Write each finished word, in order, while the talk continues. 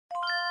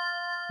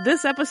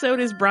This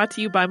episode is brought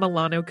to you by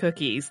Milano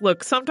Cookies.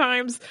 Look,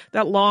 sometimes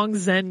that long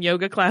Zen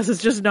yoga class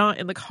is just not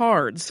in the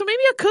cards, so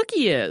maybe a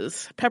cookie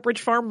is. Pepperidge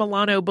Farm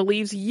Milano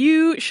believes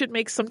you should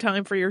make some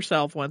time for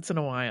yourself once in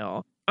a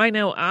while. I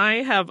know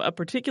I have a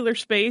particular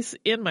space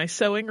in my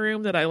sewing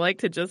room that I like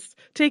to just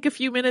take a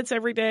few minutes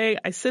every day.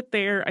 I sit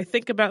there, I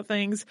think about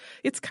things.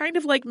 It's kind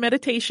of like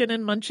meditation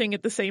and munching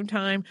at the same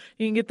time.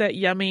 You can get that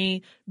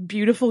yummy,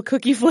 beautiful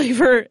cookie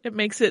flavor. It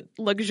makes it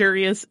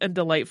luxurious and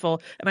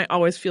delightful, and I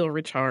always feel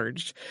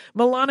recharged.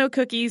 Milano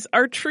cookies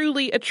are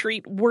truly a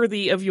treat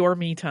worthy of your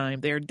me time.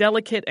 They're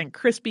delicate and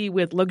crispy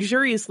with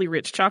luxuriously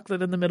rich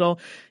chocolate in the middle.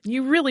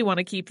 You really want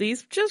to keep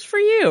these just for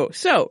you.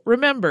 So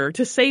remember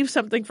to save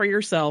something for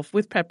yourself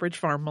with Pepperidge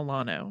Farm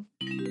Milano.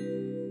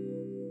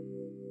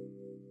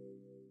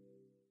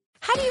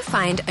 How do you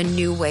find a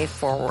new way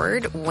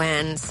forward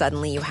when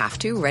suddenly you have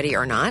to, ready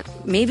or not?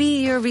 Maybe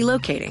you're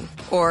relocating.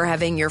 Or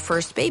having your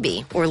first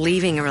baby. Or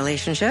leaving a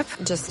relationship.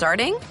 Just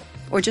starting?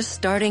 Or just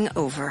starting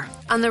over.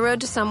 On the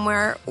Road to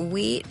Somewhere,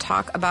 we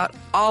talk about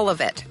all of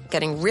it,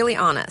 getting really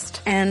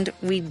honest. And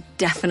we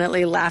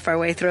definitely laugh our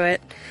way through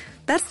it.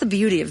 That's the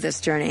beauty of this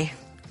journey.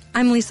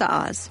 I'm Lisa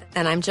Oz.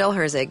 And I'm Jill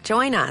Herzig.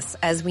 Join us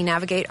as we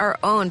navigate our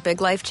own big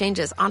life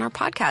changes on our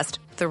podcast,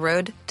 The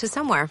Road to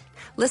Somewhere.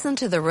 Listen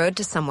to The Road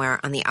to Somewhere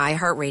on the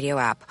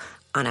iHeartRadio app,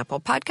 on Apple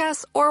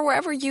Podcasts, or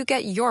wherever you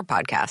get your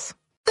podcasts.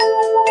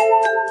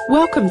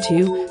 Welcome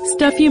to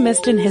Stuff You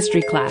Missed in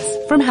History Class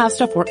from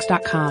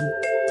HowStuffWorks.com.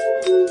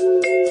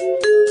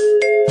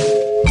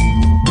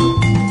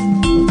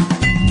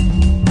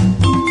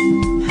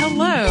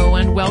 Hello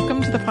and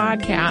welcome to the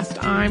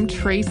podcast. I'm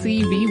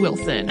Tracy V.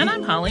 Wilson. And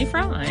I'm Holly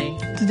Fry.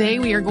 Today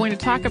we are going to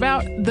talk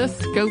about the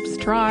Scopes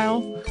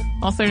trial,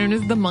 also known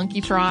as the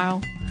monkey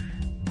trial,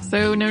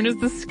 so known as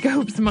the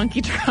Scopes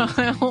monkey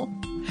trial,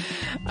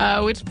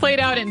 which played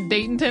out in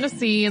Dayton,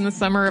 Tennessee in the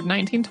summer of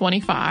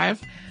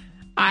 1925.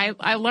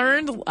 I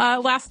learned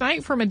last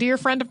night from a dear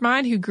friend of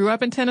mine who grew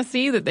up in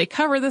Tennessee that they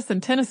cover this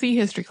in Tennessee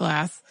history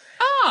class.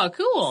 Oh,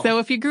 cool. So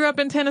if you grew up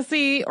in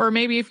Tennessee, or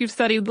maybe if you've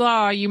studied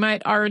law, you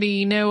might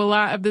already know a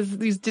lot of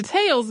these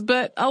details,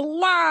 but a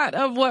lot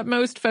of what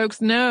most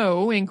folks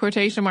know, in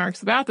quotation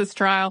marks, about this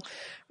trial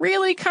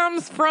really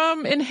comes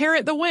from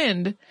Inherit the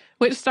Wind,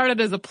 which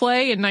started as a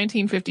play in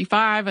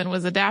 1955 and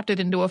was adapted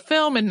into a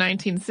film in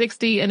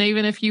 1960. And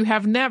even if you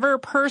have never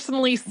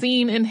personally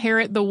seen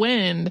Inherit the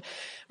Wind,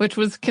 which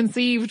was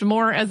conceived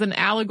more as an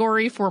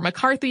allegory for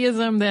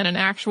McCarthyism than an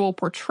actual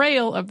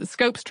portrayal of the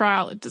Scopes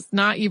trial, it does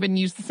not even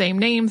use the same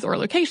names or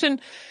location.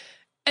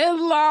 A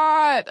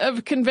lot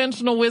of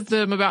conventional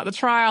wisdom about the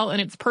trial and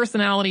its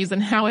personalities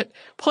and how it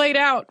played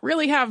out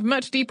really have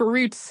much deeper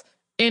roots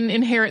in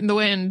Inherit the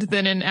Wind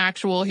than in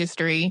actual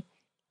history.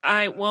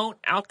 I won't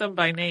out them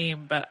by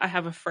name, but I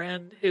have a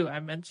friend who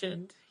I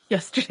mentioned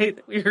yesterday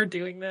that we were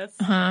doing this.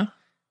 Uh-huh.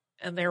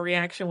 And their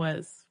reaction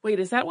was, wait,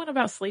 is that one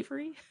about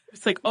slavery?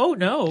 It's like, oh,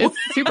 no. It's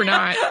super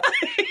not.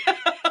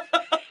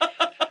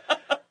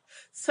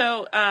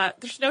 So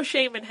there's no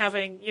shame in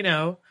having,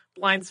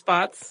 blind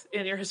spots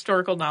in your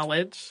historical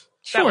knowledge.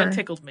 Sure. That one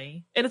tickled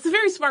me. And it's a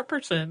very smart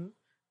person,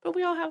 but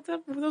we all have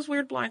those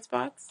weird blind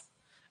spots.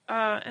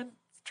 And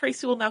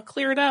Tracy will now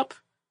clear it up,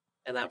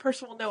 and that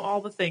person will know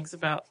all the things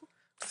about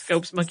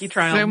Scopes monkey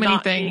trial, so many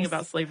not things. being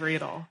about slavery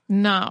at all.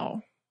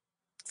 No.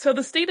 So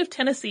the state of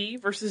Tennessee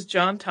versus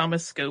John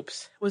Thomas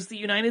Scopes was the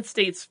United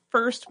States'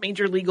 first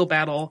major legal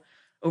battle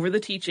over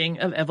the teaching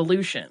of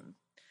evolution.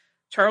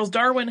 Charles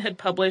Darwin had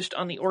published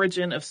on the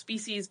origin of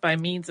species by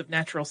means of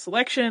natural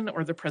selection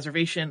or the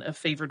preservation of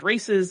favored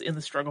races in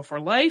the struggle for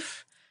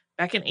life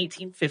back in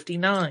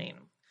 1859.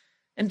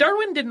 And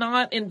Darwin did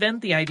not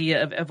invent the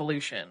idea of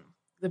evolution.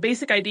 The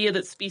basic idea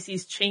that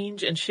species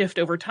change and shift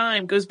over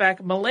time goes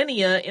back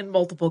millennia in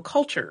multiple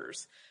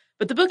cultures.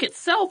 But the book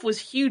itself was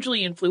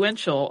hugely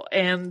influential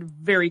and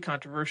very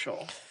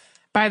controversial.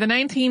 By the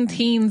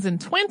 19-teens and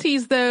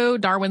 20s, though,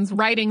 Darwin's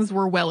writings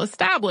were well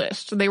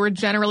established. They were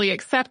generally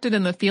accepted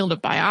in the field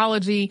of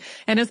biology,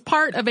 and as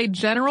part of a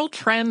general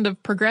trend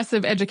of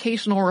progressive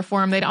educational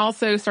reform, they'd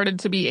also started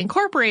to be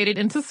incorporated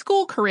into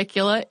school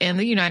curricula in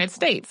the United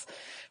States.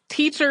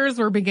 Teachers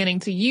were beginning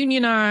to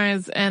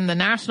unionize, and the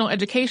National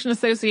Education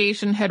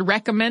Association had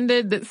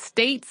recommended that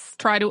states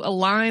try to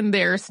align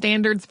their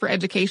standards for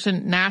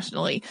education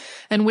nationally.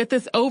 And with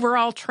this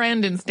overall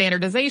trend in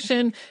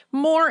standardization,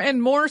 more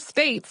and more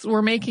states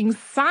were making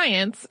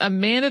science a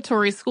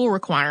mandatory school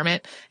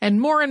requirement,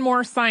 and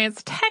more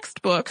science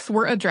textbooks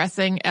were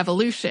addressing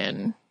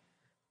evolution.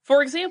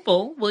 For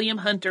example, William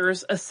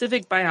Hunter's A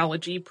Civic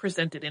Biology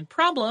Presented in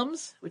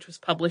Problems, which was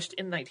published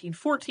in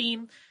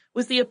 1914,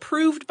 was the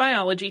approved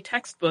biology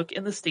textbook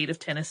in the state of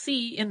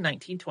Tennessee in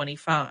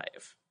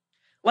 1925.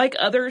 Like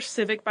other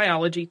civic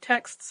biology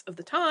texts of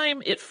the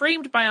time, it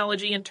framed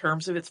biology in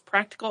terms of its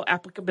practical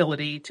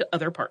applicability to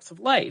other parts of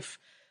life,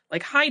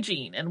 like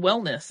hygiene and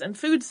wellness and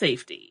food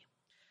safety.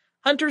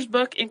 Hunter's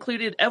book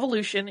included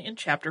evolution in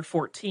Chapter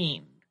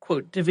 14,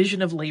 quote,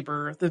 division of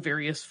labor, the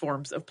various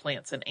forms of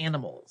plants and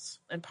animals.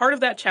 And part of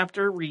that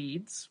chapter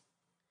reads,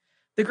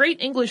 The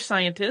great English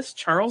scientist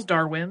Charles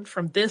Darwin,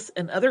 from this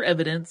and other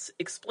evidence,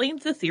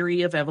 explains the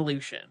theory of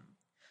evolution.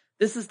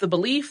 This is the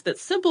belief that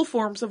simple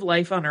forms of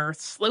life on Earth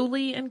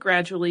slowly and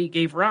gradually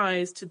gave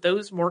rise to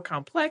those more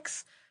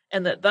complex,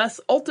 and that thus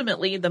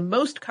ultimately the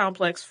most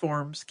complex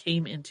forms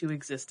came into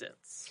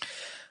existence.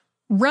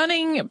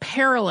 Running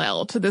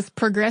parallel to this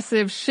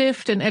progressive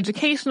shift in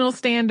educational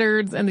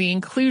standards and the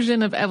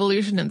inclusion of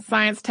evolution in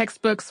science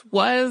textbooks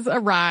was a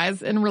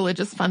rise in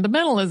religious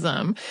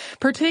fundamentalism,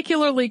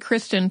 particularly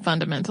Christian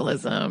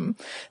fundamentalism.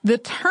 The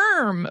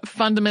term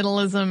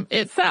fundamentalism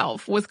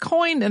itself was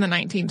coined in the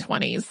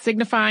 1920s,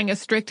 signifying a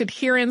strict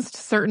adherence to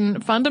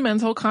certain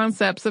fundamental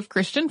concepts of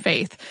Christian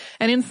faith,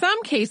 and in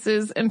some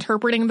cases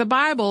interpreting the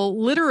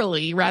Bible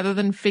literally rather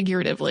than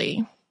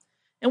figuratively.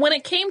 And when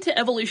it came to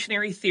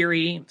evolutionary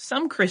theory,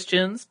 some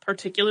Christians,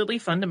 particularly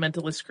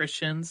fundamentalist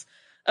Christians,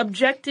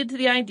 objected to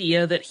the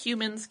idea that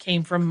humans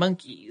came from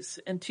monkeys,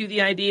 and to the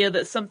idea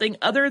that something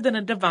other than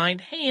a divine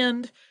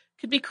hand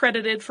could be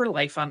credited for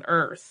life on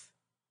Earth.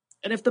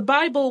 And if the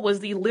Bible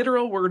was the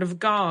literal word of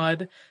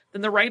God,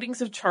 then the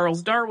writings of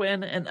Charles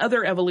Darwin and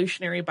other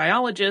evolutionary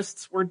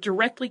biologists were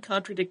directly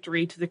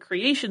contradictory to the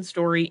creation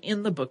story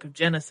in the book of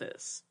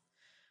Genesis.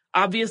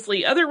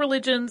 Obviously, other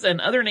religions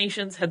and other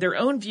nations had their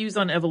own views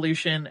on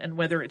evolution and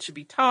whether it should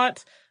be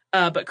taught,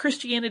 but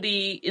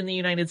Christianity in the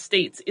United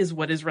States is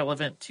what is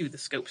relevant to the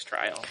Scopes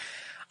trial.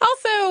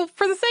 Also,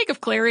 for the sake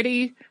of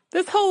clarity,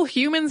 this whole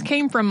humans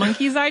came from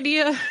monkeys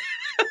idea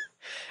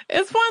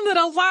is one that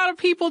a lot of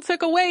people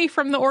took away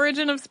from The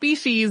Origin of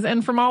Species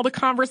and from all the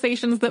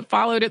conversations that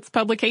followed its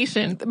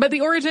publication. But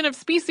The Origin of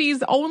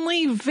Species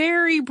only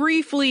very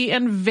briefly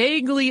and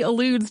vaguely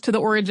alludes to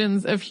the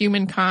origins of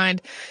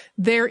humankind.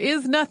 There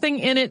is nothing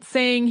in it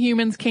saying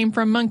humans came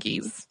from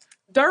monkeys.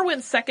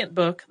 Darwin's second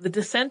book, The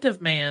Descent of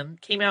Man,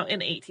 came out in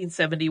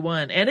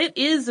 1871, and it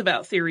is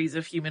about theories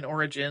of human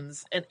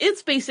origins, and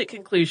its basic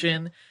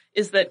conclusion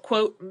is that,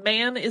 quote,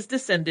 man is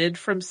descended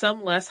from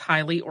some less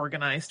highly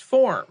organized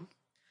form.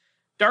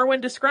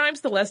 Darwin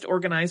describes the less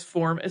organized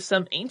form as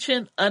some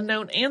ancient,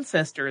 unknown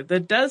ancestor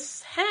that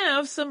does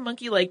have some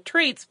monkey-like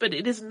traits, but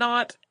it is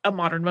not a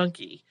modern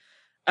monkey.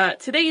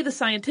 Today, the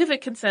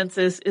scientific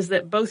consensus is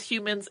that both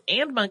humans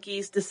and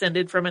monkeys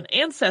descended from an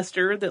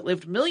ancestor that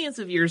lived millions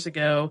of years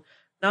ago,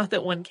 not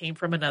that one came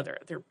from another.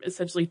 They're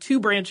essentially two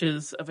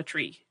branches of a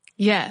tree.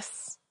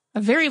 Yes. A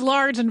very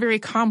large and very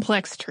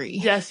complex tree.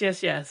 Yes.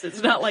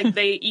 It's not like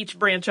they each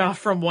branch off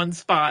from one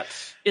spot.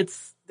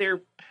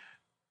 They're...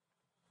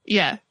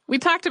 Yeah. We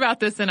talked about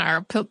this in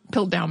our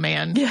Piltdown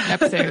Man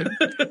episode,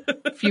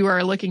 if you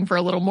are looking for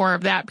a little more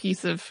of that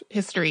piece of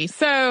history.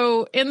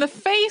 So in the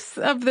face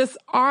of this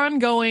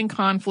ongoing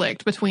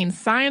conflict between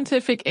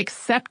scientific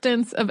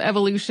acceptance of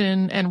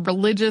evolution and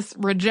religious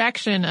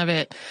rejection of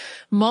it,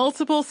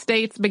 multiple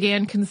states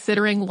began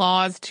considering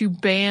laws to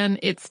ban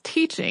its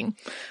teaching.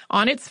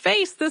 On its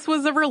face, this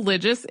was a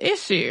religious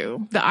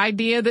issue. The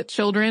idea that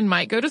children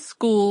might go to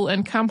school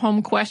and come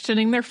home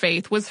questioning their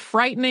faith was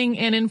frightening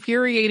and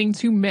infuriating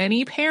to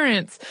many parents,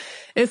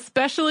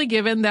 especially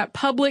given that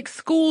public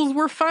schools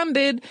were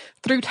funded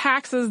through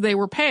taxes they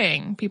were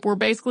paying. People were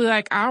basically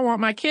like, I don't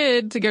want my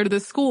kid to go to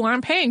this school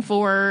I'm paying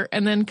for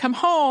and then come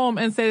home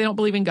and say they don't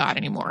believe in God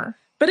anymore.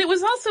 But it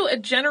was also a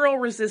general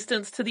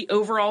resistance to the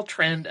overall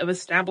trend of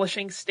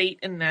establishing state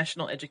and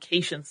national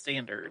education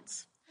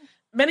standards.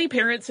 Many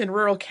parents in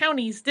rural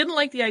counties didn't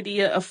like the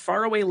idea of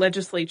faraway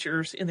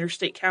legislatures in their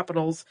state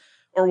capitals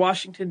or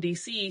Washington,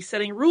 D.C.,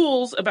 setting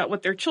rules about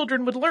what their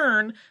children would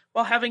learn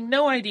while having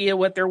no idea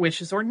what their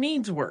wishes or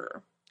needs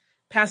were.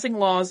 Passing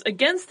laws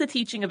against the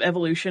teaching of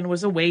evolution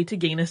was a way to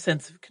gain a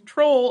sense of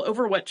control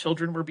over what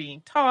children were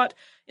being taught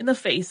in the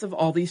face of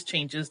all these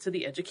changes to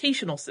the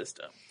educational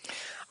system.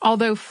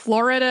 Although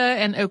Florida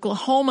and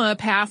Oklahoma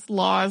passed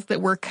laws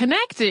that were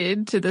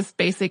connected to this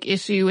basic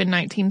issue in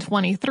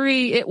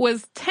 1923, it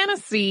was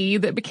Tennessee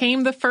that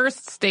became the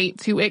first state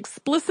to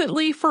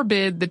explicitly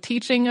forbid the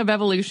teaching of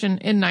evolution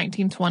in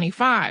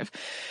 1925.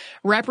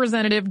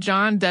 Representative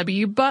John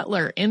W.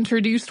 Butler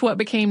introduced what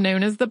became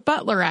known as the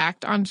Butler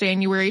Act on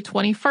January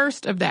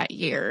 21st of that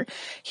year.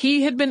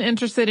 He had been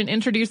interested in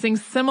introducing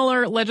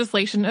similar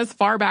legislation as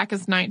far back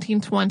as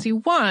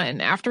 1921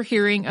 after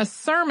hearing a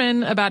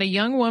sermon about a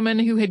young woman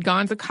who had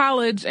gone to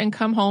college and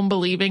come home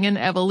believing in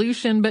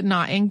evolution but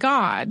not in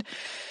God.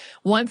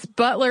 Once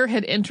Butler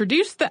had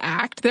introduced the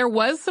act, there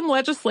was some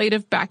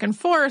legislative back and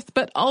forth,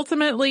 but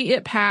ultimately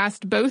it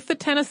passed both the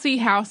Tennessee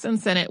House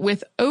and Senate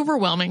with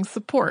overwhelming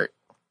support.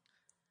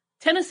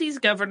 Tennessee's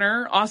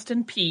governor,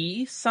 Austin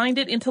Peay, signed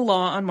it into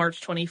law on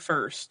March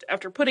 21st,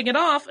 after putting it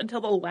off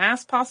until the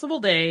last possible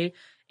day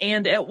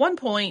and at one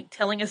point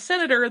telling a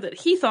senator that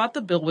he thought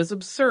the bill was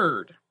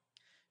absurd.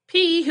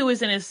 Peay, who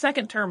was in his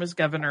second term as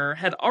governor,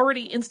 had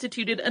already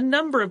instituted a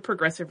number of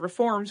progressive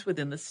reforms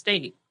within the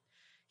state.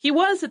 He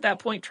was at that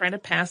point trying to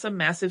pass a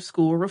massive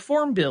school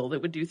reform bill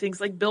that would do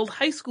things like build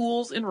high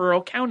schools in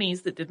rural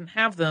counties that didn't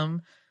have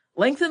them,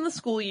 lengthen the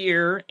school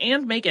year,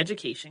 and make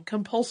education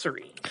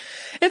compulsory.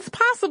 It's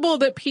possible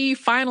that P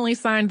finally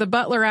signed the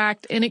Butler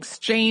Act in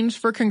exchange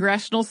for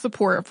congressional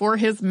support for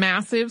his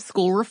massive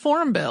school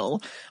reform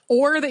bill,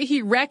 or that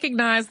he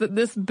recognized that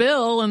this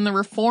bill and the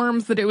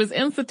reforms that it was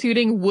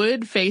instituting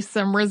would face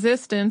some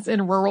resistance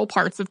in rural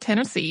parts of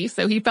Tennessee,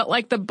 so he felt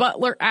like the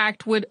Butler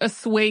Act would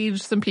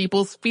assuage some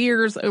people's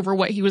fears over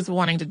what he was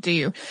wanting to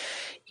do.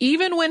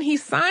 Even when he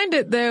signed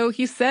it, though,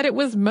 he said it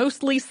was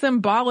mostly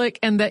symbolic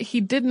and that he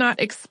did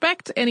not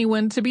expect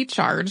anyone to be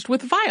charged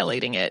with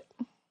violating it.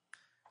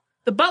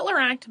 The Butler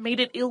Act made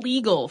it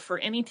illegal for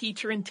any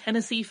teacher in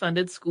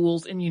Tennessee-funded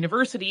schools and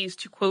universities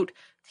to, quote,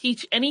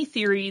 teach any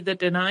theory that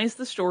denies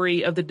the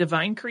story of the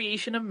divine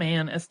creation of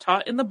man as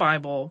taught in the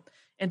Bible,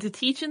 and to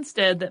teach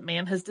instead that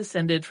man has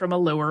descended from a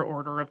lower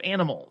order of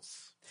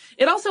animals.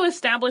 It also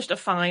established a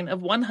fine of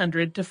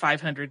 $100 to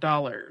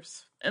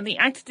 $500. And the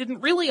act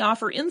didn't really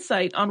offer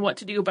insight on what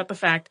to do about the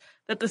fact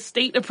that the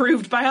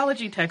state-approved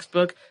biology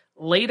textbook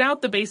laid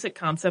out the basic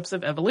concepts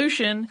of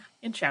evolution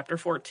in Chapter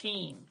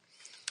 14.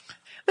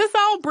 This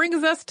all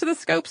brings us to the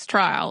Scopes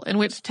trial, in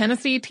which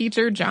Tennessee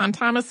teacher John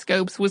Thomas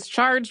Scopes was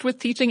charged with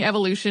teaching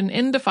evolution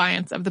in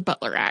defiance of the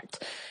Butler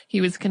Act.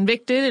 He was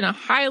convicted in a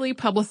highly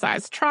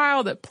publicized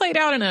trial that played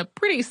out in a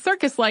pretty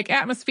circus-like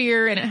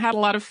atmosphere, and it had a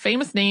lot of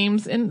famous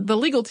names in the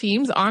legal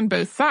teams on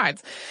both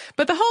sides.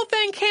 But the whole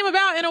thing came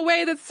about in a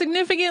way that's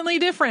significantly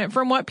different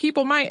from what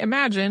people might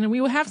imagine, and we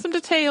will have some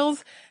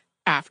details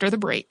after the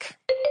break.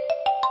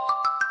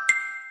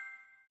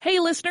 Hey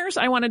listeners,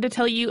 I wanted to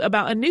tell you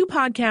about a new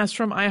podcast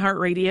from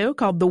iHeartRadio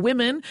called The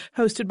Women,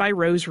 hosted by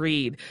Rose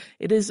Reed.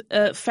 It is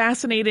a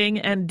fascinating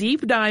and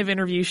deep dive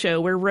interview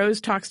show where Rose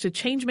talks to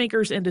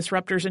changemakers and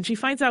disruptors, and she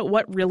finds out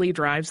what really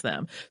drives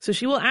them. So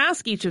she will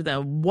ask each of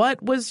them,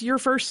 what was your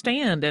first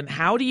stand, and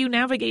how do you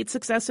navigate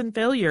success and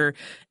failure?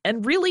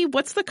 And really,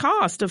 what's the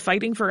cost of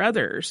fighting for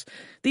others?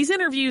 These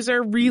interviews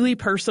are really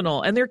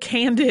personal, and they're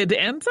candid,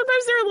 and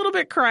sometimes they're a little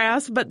bit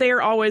crass, but they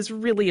are always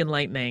really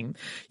enlightening.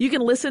 You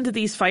can listen to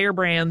these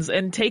firebrands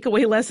and take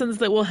away lessons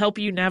that will help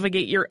you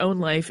navigate your own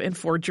life and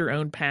forge your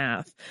own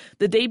path.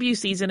 The debut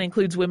season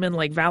includes women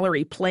like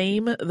Valerie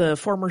Plame, the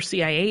former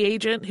CIA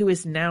agent who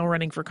is now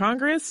running for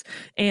Congress,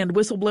 and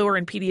whistleblower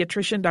and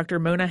pediatrician Dr.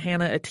 Mona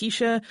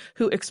Hanna-Attisha,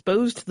 who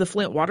exposed the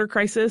Flint water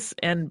crisis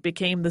and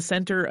became the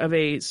center of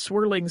a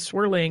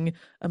swirling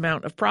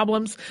amount of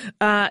problems,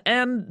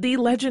 and the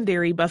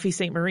legendary Buffy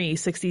Sainte-Marie,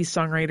 60s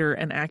songwriter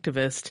and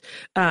activist.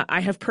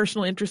 I have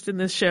personal interest in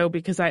this show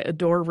because I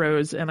adore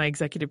Rose and I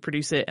executive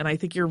produce it, and I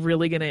think you're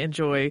really going to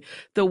enjoy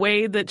the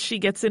way that she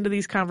gets into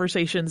these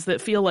conversations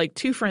that feel like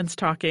two friends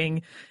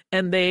talking,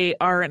 and they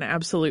are an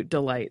absolute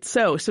delight.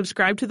 So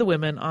subscribe to The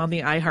Women on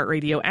the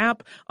iHeartRadio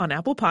app, on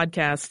Apple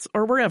Podcasts,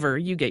 or wherever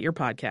you get your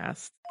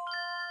podcasts.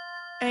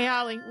 Hey,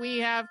 Holly,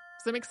 we have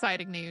some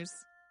exciting news.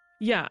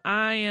 Yeah,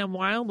 I am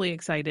wildly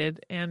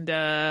excited,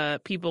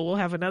 and people will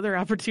have another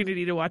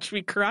opportunity to watch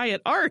me cry at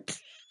art.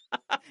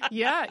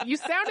 Yeah, you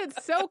sounded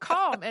so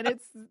calm, and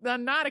it's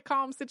not a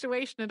calm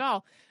situation at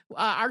all.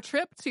 Our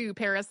trip to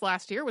Paris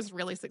last year was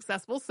really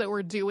successful, so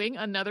we're doing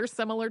another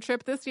similar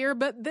trip this year,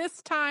 but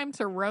this time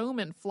to Rome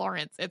and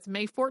Florence. It's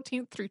May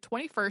 14th through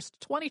 21st,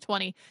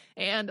 2020,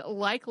 and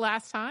like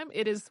last time,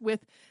 it is with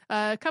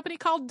a company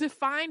called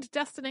Defined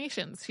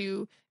Destinations,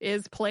 who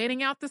is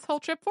planning out this whole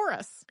trip for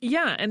us.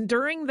 Yeah, and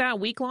during that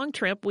week-long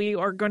trip, we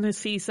are going to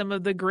see some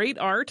of the great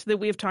art that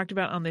we have talked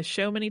about on this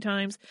show many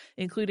times,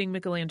 including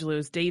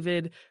Michelangelo's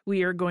David.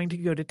 We are going to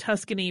go to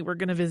Tuscany. We're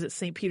going to visit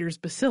St. Peter's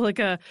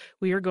Basilica.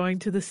 We are going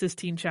to the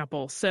Sistine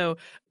Chapel. So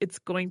it's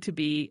going to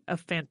be a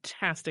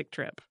fantastic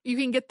trip. You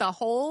can get the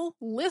whole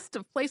list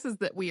of places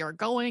that we are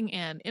going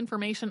and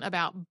information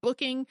about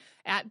booking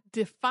at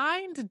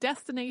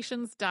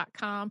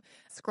defineddestinations.com.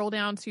 Scroll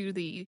down to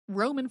the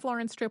Rome and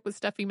Florence trip with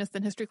Stuff You Missed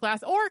in History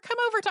Class, or come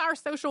over to our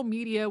social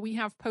media. We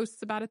have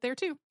posts about it there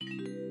too.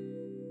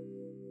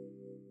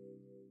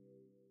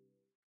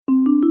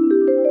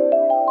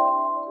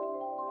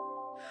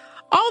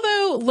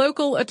 Although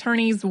local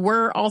attorneys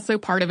were also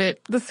part of it,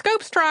 the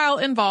Scopes trial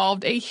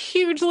involved a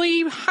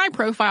hugely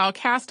high-profile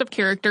cast of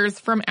characters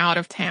from out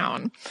of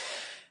town.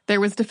 There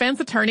was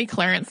defense attorney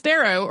Clarence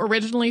Darrow,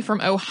 originally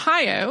from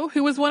Ohio,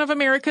 who was one of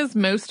America's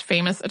most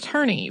famous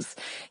attorneys.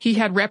 He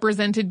had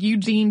represented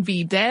Eugene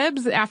V.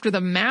 Debs after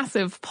the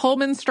massive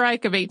Pullman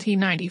strike of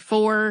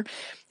 1894.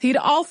 He'd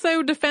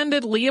also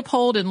defended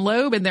Leopold and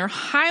Loeb in their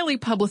highly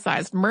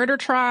publicized murder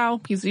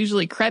trial. He's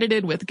usually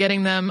credited with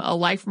getting them a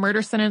life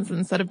murder sentence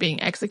instead of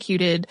being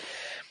executed.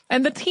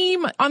 And the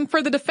team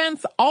for the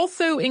defense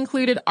also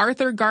included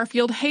Arthur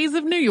Garfield Hayes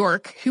of New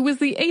York, who was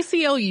the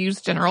ACLU's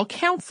general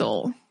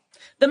counsel.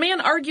 The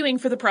man arguing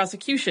for the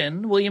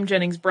prosecution, William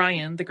Jennings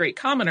Bryan, the great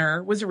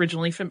commoner, was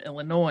originally from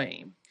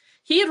Illinois.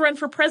 He had run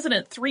for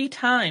president 3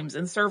 times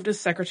and served as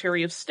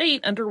Secretary of State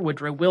under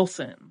Woodrow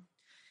Wilson.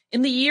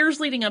 In the years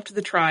leading up to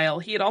the trial,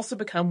 he had also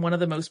become one of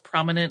the most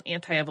prominent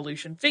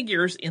anti-evolution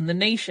figures in the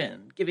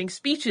nation, giving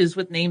speeches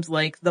with names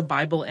like The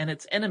Bible and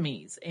Its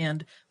Enemies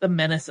and The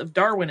Menace of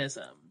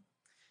Darwinism.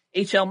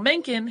 H.L.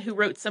 Mencken, who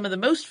wrote some of the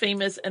most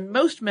famous and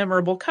most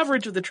memorable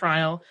coverage of the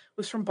trial,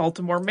 was from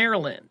Baltimore,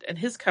 Maryland, and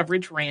his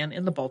coverage ran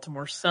in the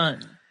Baltimore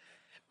Sun.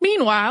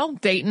 Meanwhile,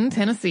 Dayton,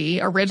 Tennessee,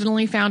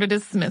 originally founded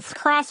as Smith's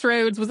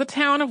Crossroads, was a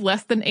town of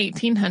less than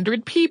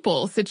 1,800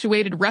 people,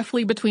 situated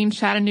roughly between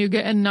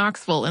Chattanooga and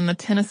Knoxville in the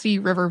Tennessee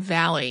River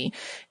Valley.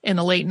 In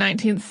the late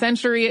 19th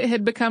century, it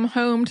had become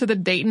home to the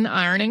Dayton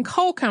Iron and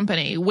Coal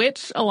Company,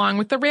 which, along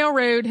with the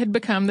railroad, had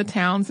become the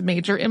town's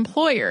major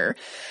employer.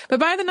 But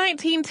by the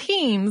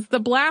 19-teens, the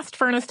blast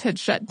furnace had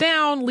shut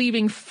down,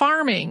 leaving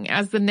farming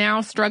as the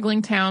now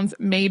struggling town's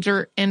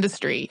major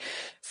industry.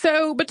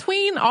 So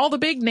between all the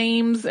big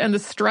names and the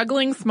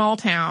struggling small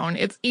town,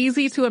 it's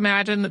easy to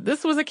imagine that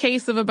this was a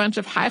case of a bunch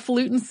of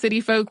highfalutin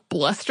city folk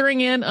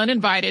blustering in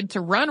uninvited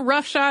to run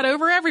roughshod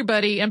over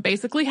everybody and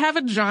basically have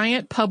a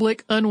giant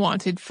public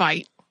unwanted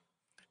fight.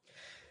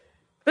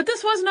 But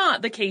this was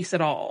not the case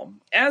at all,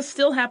 as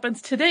still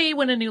happens today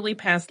when a newly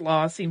passed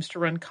law seems to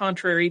run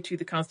contrary to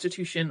the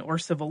Constitution or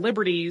civil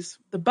liberties.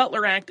 The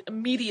Butler Act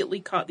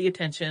immediately caught the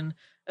attention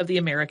of the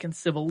American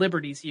Civil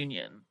Liberties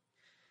Union.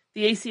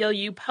 The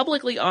ACLU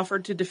publicly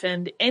offered to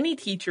defend any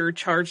teacher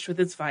charged with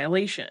its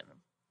violation.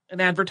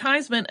 An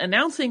advertisement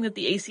announcing that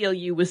the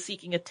ACLU was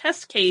seeking a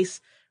test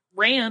case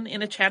ran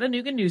in a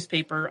Chattanooga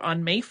newspaper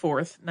on May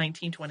 4th,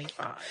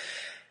 1925.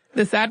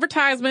 This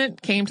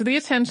advertisement came to the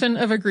attention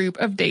of a group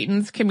of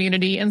Dayton's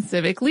community and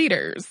civic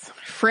leaders.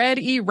 Fred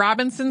E.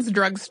 Robinson's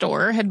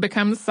drugstore had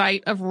become the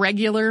site of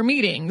regular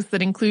meetings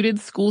that included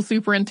School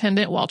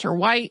Superintendent Walter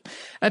White,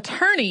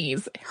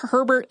 attorneys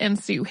Herbert and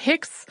Sue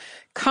Hicks,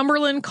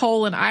 Cumberland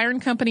Coal and Iron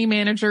Company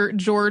manager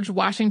George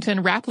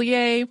Washington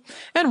Rapplier,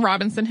 and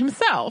Robinson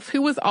himself,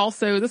 who was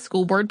also the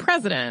school board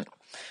president.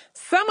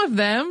 Some of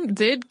them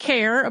did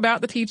care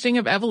about the teaching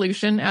of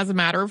evolution as a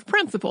matter of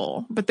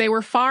principle, but they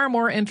were far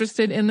more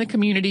interested in the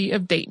community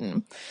of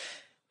Dayton.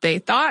 They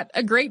thought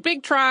a great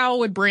big trial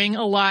would bring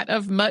a lot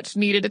of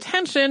much-needed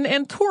attention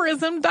and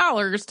tourism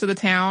dollars to the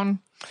town.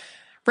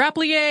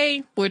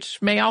 Rapplier,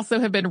 which may also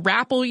have been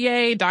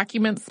Rapplier,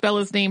 documents spell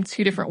his name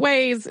two different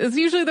ways, is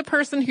usually the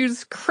person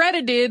who's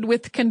credited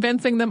with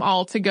convincing them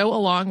all to go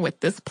along with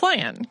this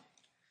plan.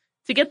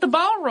 To get the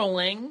ball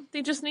rolling,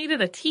 they just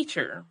needed a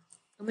teacher.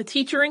 And the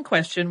teacher in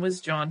question was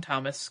John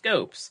Thomas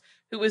Scopes,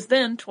 who was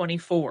then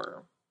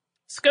 24.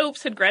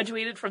 Scopes had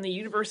graduated from the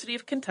University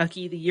of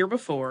Kentucky the year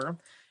before,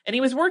 and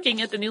he was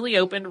working at the newly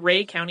opened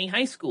Ray County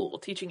High School,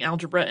 teaching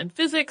algebra and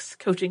physics,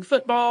 coaching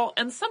football,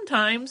 and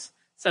sometimes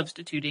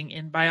substituting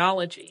in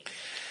biology.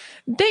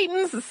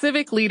 Dayton's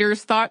civic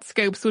leaders thought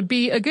Scopes would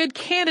be a good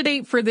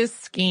candidate for this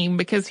scheme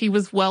because he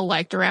was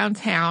well-liked around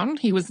town,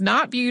 he was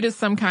not viewed as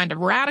some kind of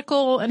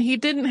radical, and he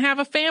didn't have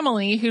a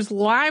family whose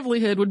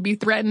livelihood would be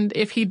threatened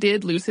if he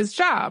did lose his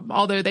job,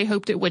 although they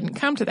hoped it wouldn't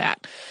come to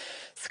that.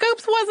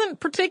 Scopes wasn't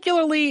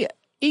particularly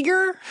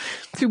eager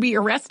to be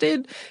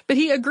arrested, but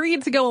he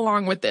agreed to go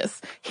along with this.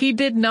 He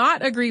did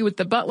not agree with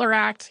the Butler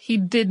Act. He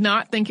did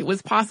not think it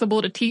was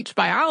possible to teach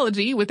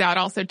biology without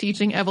also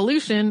teaching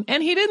evolution,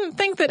 and he didn't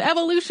think that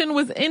evolution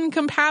was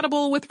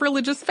incompatible with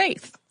religious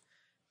faith.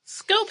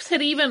 Scopes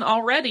had even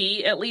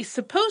already, at least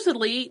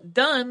supposedly,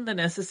 done the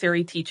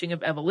necessary teaching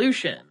of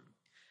evolution.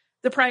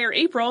 The prior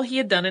April, he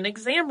had done an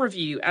exam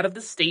review out of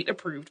the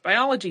state-approved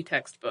biology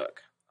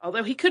textbook.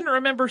 Although he couldn't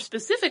remember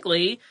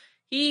specifically,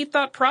 he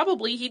thought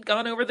probably he'd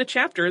gone over the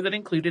chapter that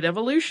included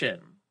evolution.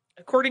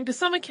 According to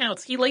some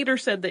accounts, he later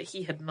said that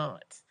he had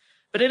not.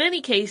 But in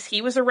any case,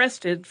 he was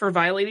arrested for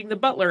violating the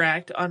Butler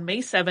Act on May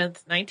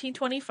 7th,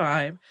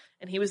 1925,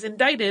 and he was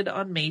indicted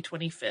on May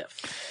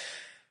 25th.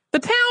 The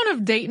town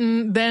of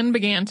Dayton then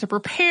began to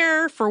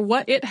prepare for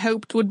what it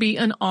hoped would be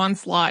an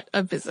onslaught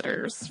of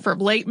visitors. From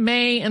late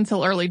May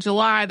until early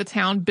July, the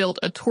town built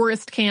a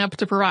tourist camp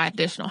to provide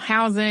additional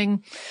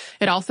housing.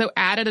 It also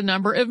added a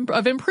number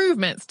of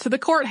improvements to the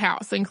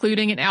courthouse,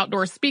 including an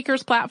outdoor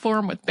speakers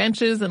platform with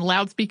benches and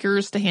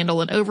loudspeakers to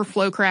handle an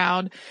overflow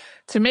crowd.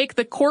 To make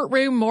the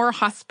courtroom more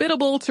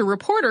hospitable to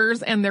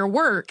reporters and their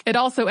work, it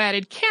also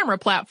added camera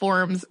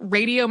platforms,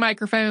 radio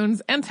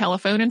microphones, and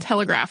telephone and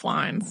telegraph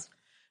lines.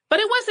 But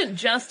it wasn't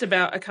just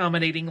about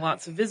accommodating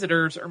lots of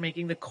visitors or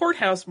making the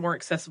courthouse more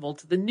accessible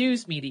to the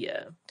news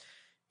media.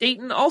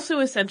 Dayton also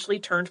essentially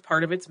turned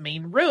part of its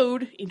main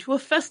road into a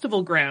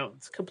festival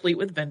grounds, complete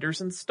with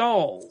vendors and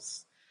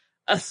stalls.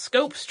 A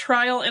Scopes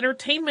Trial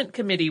Entertainment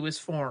Committee was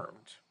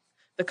formed.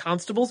 The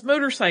constable's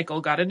motorcycle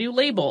got a new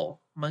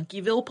label,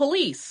 Monkeyville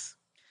Police.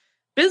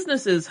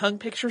 Businesses hung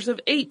pictures of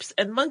apes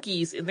and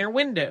monkeys in their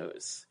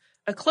windows.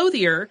 A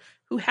clothier,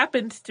 who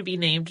happened to be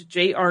named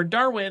J.R.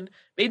 Darwin,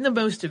 made the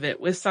most of it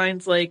with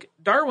signs like,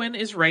 "Darwin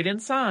is right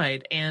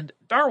inside," and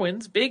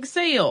 "Darwin's Big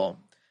Sale."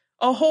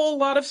 A whole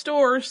lot of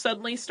stores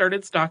suddenly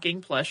started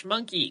stocking plush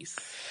monkeys.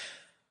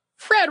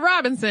 Fred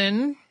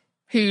Robinson,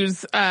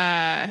 whose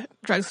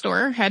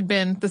drugstore had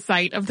been the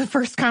site of the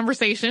first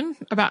conversation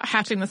about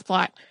hatching this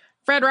plot,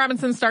 Fred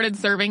Robinson started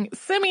serving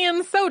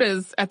Simeon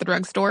sodas at the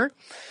drugstore.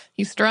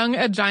 He strung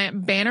a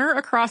giant banner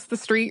across the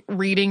street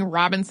reading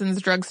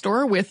Robinson's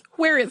Drugstore with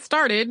where it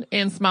started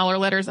in smaller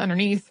letters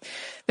underneath.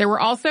 There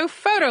were also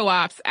photo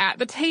ops at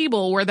the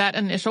table where that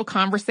initial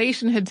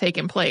conversation had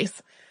taken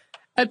place.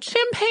 A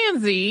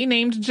chimpanzee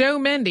named Joe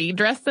Mendy,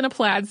 dressed in a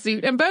plaid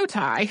suit and bow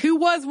tie, who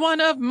was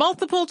one of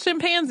multiple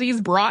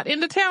chimpanzees brought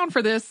into town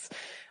for this,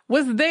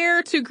 was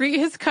there to greet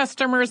his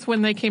customers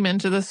when they came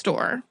into the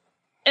store.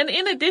 And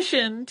in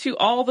addition to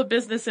all the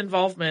business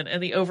involvement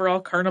and the overall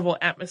carnival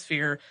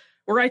atmosphere,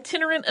 were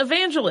itinerant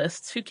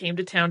evangelists who came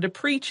to town to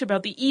preach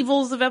about the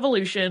evils of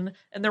evolution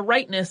and the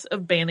rightness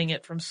of banning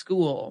it from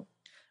school.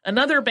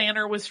 Another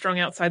banner was strung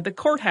outside the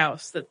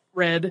courthouse that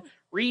read,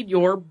 "Read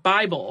your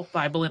Bible,"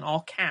 Bible in all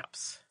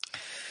caps.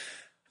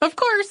 Of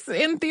course,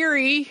 in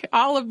theory,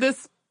 all of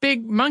this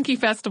big monkey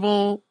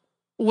festival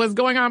was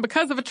going on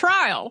because of a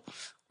trial,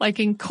 like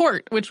in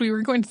court, which we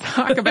were going to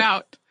talk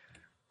about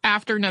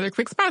after another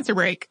quick sponsor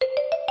break.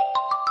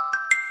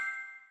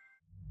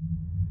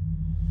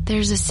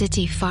 There's a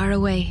city far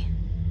away.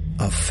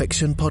 A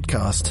fiction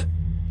podcast.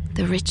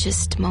 The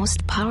richest,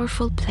 most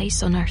powerful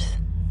place on Earth.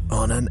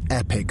 On an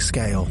epic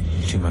scale.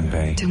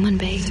 Tumanbay.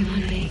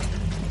 Tumanbay.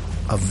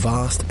 A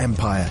vast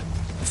empire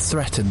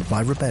threatened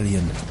by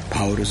rebellion.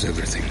 Power is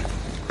everything.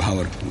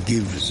 Power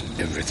gives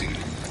everything.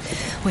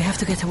 We have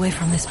to get away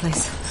from this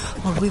place,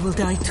 or we will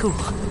die too.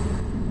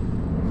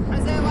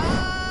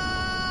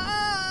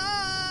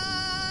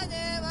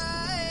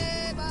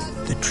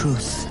 The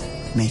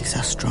truth makes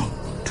us strong.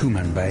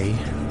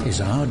 Tumanbay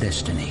is our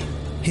destiny.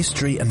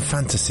 History and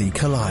fantasy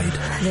collide.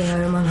 They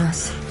are among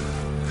us.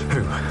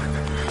 Who?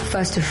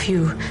 First a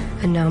few,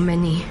 and now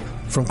many.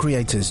 From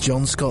creators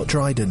John Scott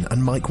Dryden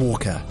and Mike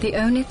Walker. The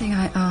only thing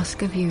I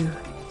ask of you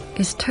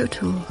is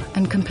total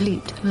and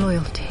complete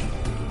loyalty.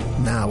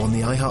 Now on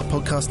the iHeart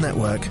Podcast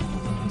Network,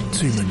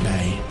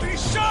 Tumanbay. Be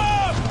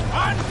sharp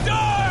and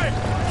die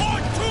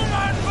for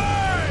Tumanbay!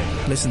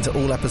 Listen to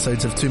all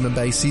episodes of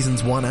Tumanbay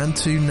Seasons 1 and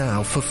 2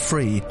 now for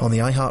free on the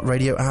iHeart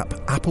Radio app,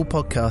 Apple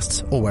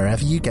Podcasts, or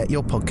wherever you get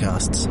your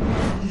podcasts.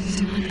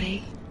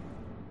 Tumanbay.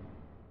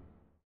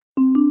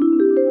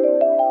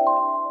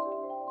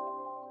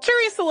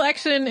 Jury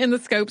selection in the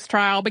Scopes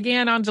trial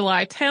began on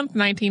July 10th,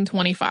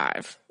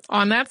 1925.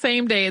 On that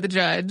same day, the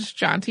judge,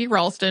 John T.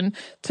 Ralston,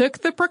 took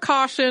the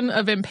precaution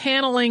of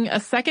impaneling a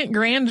second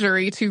grand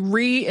jury to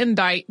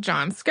re-indict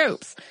John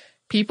Scopes.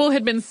 People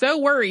had been so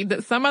worried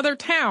that some other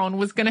town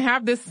was going to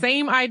have this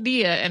same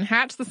idea and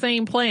hatch the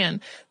same plan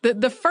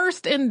that the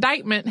first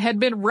indictment had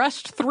been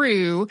rushed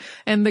through,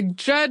 and the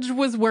judge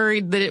was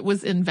worried that it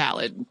was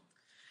invalid.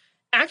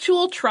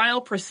 Actual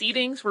trial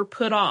proceedings were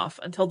put off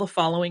until the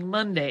following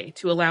Monday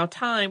to allow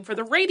time for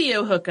the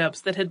radio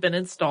hookups that had been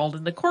installed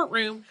in the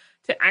courtroom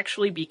to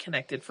actually be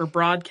connected for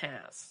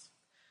broadcasts.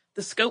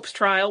 The Scopes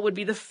trial would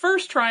be the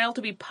first trial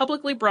to be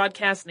publicly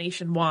broadcast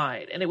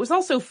nationwide, and it was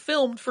also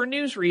filmed for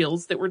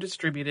newsreels that were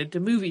distributed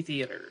to movie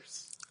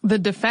theaters. The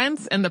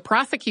defense and the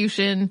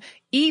prosecution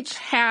each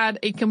had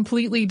a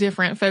completely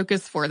different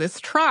focus for this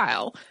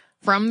trial.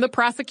 From the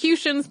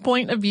prosecution's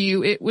point of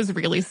view, it was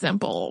really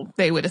simple.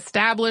 They would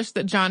establish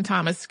that John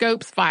Thomas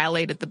Scopes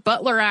violated the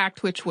Butler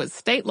Act, which was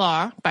state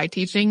law, by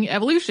teaching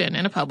evolution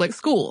in a public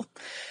school.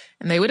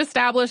 And they would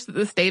establish that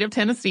the state of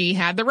Tennessee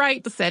had the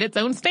right to set its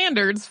own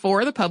standards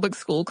for the public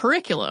school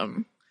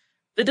curriculum.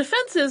 The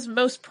defense's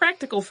most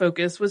practical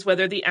focus was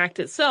whether the act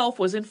itself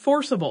was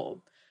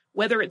enforceable,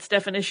 whether its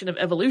definition of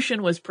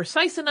evolution was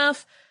precise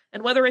enough,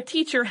 and whether a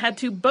teacher had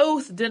to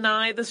both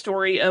deny the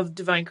story of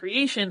divine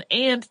creation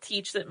and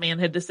teach that man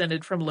had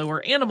descended from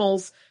lower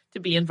animals to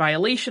be in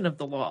violation of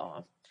the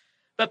law.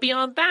 But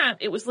beyond that,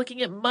 it was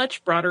looking at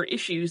much broader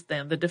issues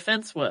than the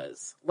defense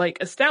was, like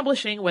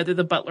establishing whether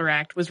the Butler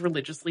Act was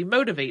religiously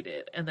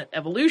motivated and that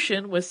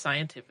evolution was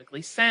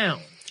scientifically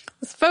sound.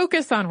 This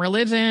focus on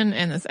religion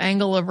and this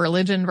angle of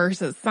religion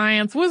versus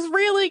science was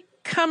really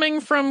coming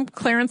from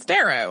Clarence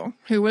Darrow,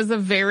 who was a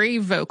very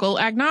vocal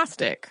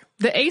agnostic.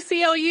 The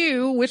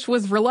ACLU, which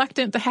was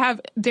reluctant to have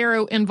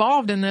Darrow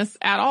involved in this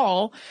at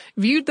all,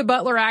 viewed the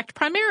Butler Act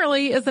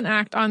primarily as an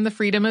act on the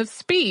freedom of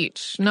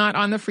speech, not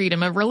on the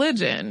freedom of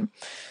religion.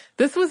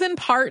 This was in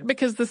part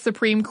because the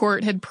Supreme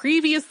Court had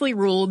previously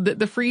ruled that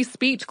the free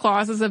speech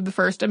clauses of the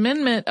First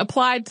Amendment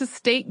applied to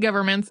state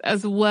governments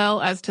as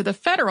well as to the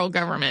federal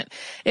government.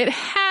 It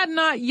had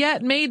not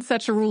yet made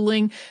such a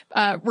ruling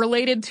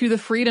related to the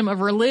freedom of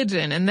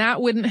religion, and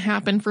that wouldn't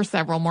happen for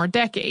several more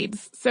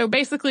decades. So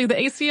basically, the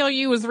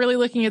ACLU was really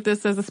looking at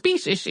this as a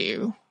speech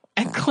issue.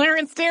 And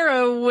Clarence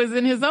Darrow was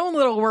in his own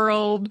little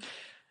world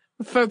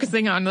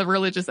focusing on the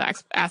religious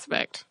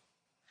aspect.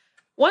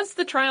 Once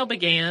the trial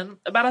began,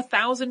 about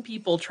 1,000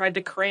 people tried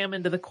to cram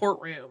into the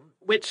courtroom,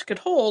 which could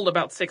hold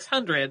about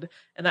 600,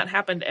 and that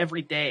happened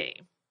every day.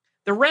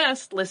 The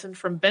rest listened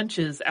from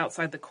benches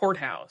outside the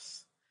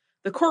courthouse.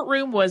 The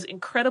courtroom was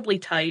incredibly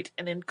tight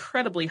and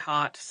incredibly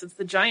hot since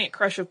the giant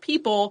crush of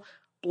people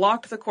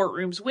blocked the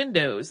courtroom's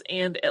windows,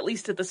 and at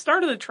least at the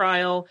start of the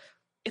trial,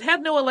 it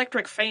had no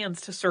electric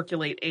fans to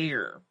circulate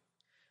air.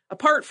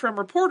 Apart from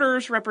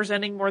reporters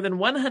representing more than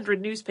 100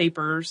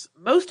 newspapers,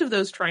 most of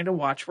those trying to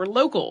watch were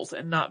locals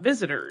and not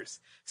visitors.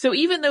 So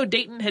even though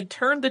Dayton had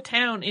turned the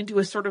town into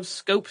a sort of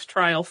Scopes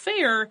trial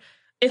fair,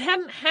 it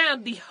hadn't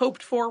had the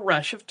hoped-for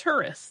rush of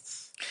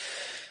tourists.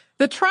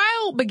 The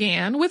trial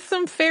began with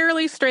some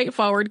fairly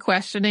straightforward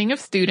questioning of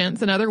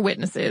students and other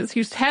witnesses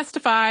who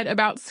testified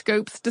about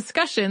Scopes'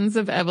 discussions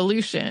of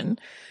evolution.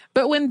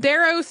 But when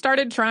Darrow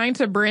started trying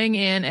to bring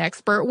in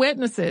expert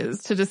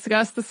witnesses to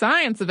discuss the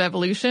science of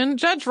evolution,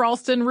 Judge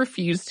Ralston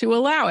refused to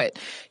allow it.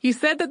 He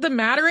said that the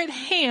matter at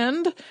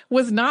hand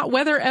was not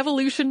whether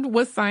evolution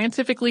was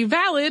scientifically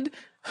valid,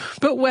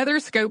 but whether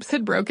Scopes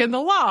had broken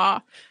the law.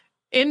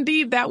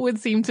 Indeed, that would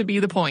seem to be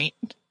the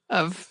point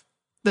of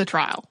the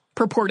trial,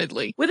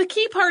 purportedly. With a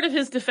key part of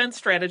his defense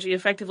strategy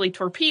effectively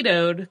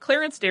torpedoed,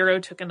 Clarence Darrow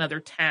took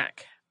another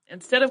tack.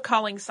 Instead of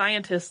calling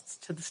scientists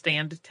to the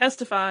stand to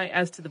testify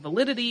as to the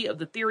validity of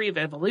the theory of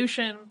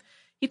evolution,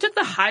 he took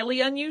the highly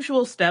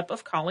unusual step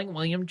of calling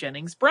William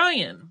Jennings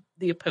Bryan,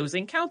 the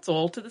opposing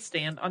counsel, to the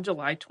stand on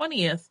July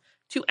 20th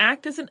to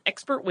act as an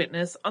expert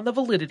witness on the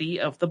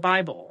validity of the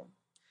Bible.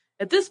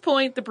 At this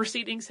point, the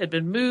proceedings had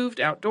been moved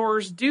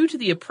outdoors due to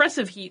the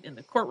oppressive heat in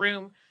the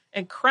courtroom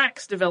and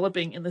cracks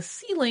developing in the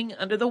ceiling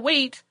under the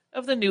weight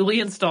of the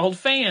newly installed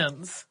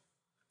fans.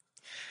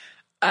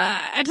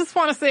 I just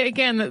want to say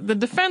again that the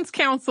defense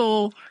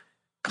counsel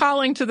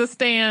calling to the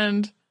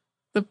stand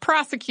the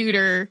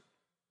prosecutor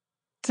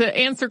to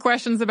answer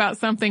questions about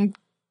something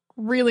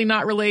really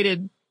not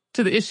related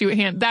to the issue at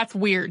hand, that's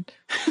weird.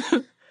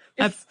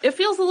 It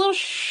feels a little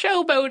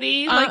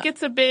showboaty, like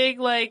it's a big,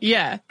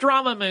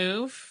 drama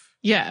move.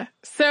 Yeah.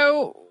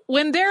 So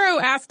when Darrow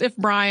asked if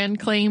Bryan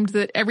claimed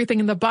that everything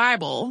in the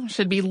Bible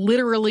should be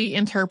literally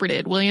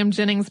interpreted, William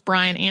Jennings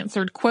Bryan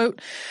answered,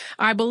 quote,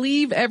 "I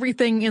believe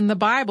everything in the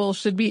Bible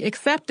should be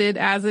accepted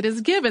as it is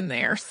given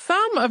there.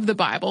 Some of the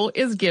Bible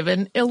is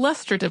given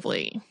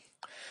illustratively."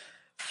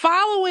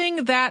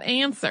 Following that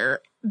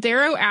answer,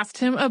 Darrow asked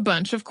him a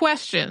bunch of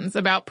questions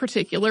about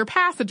particular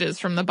passages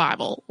from the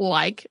Bible,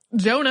 like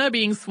Jonah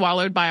being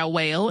swallowed by a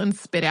whale and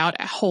spit out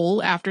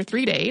whole after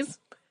 3 days,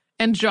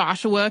 and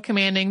Joshua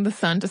commanding the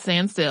sun to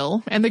stand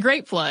still, and the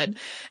Great Flood,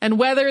 and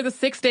whether the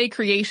 6-day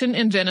creation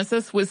in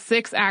Genesis was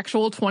 6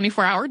 actual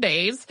 24-hour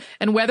days,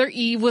 and whether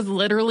Eve was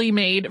literally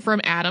made from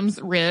Adam's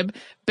rib.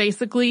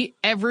 Basically,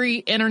 every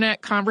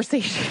internet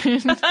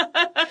conversation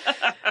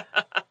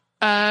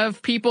of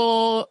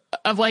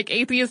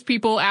atheist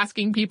people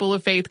asking people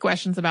of faith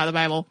questions about the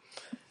Bible.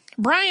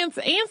 Bryan's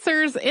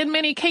answers, in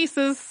many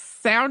cases,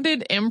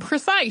 sounded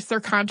imprecise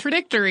or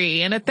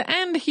contradictory, and at the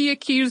end he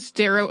accused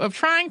Darrow of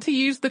trying to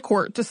use the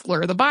court to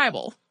slur the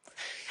Bible.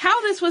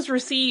 How this was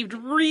received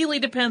really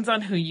depends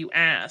on who you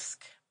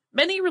ask.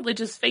 Many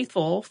religious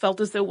faithful felt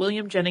as though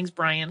William Jennings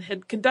Bryan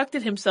had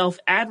conducted himself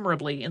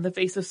admirably in the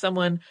face of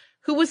someone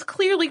who was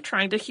clearly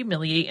trying to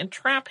humiliate and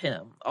trap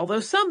him, although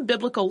some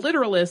biblical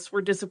literalists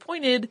were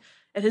disappointed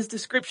at his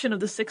description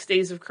of the 6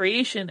 days of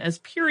creation as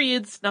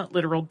periods, not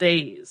literal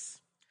days.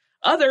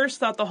 Others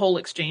thought the whole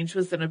exchange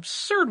was an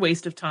absurd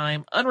waste of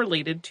time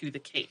unrelated to the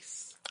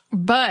case.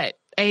 But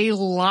a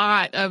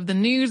lot of the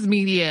news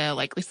media,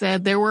 like we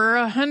said, there were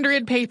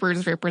 100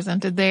 papers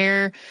represented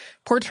there,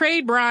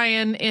 portrayed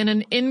Bryan in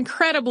an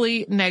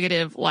incredibly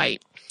negative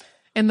light.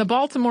 In the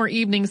Baltimore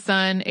Evening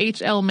Sun,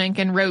 H.L.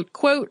 Mencken wrote,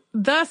 quote,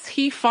 "Thus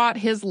he fought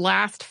his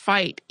last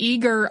fight,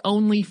 eager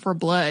only for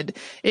blood.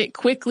 It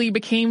quickly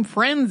became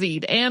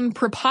frenzied and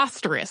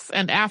preposterous,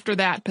 and after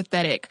that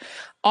pathetic.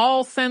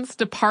 All sense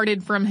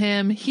departed from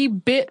him. He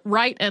bit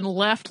right and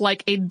left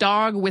like a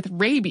dog with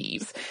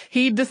rabies.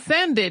 He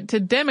descended to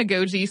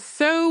demagogy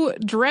so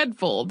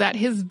dreadful that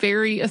his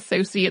very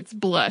associates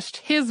blushed.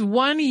 His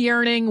one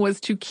yearning was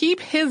to keep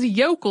his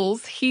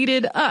yokels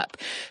heated up,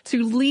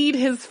 to lead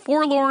his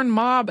forlorn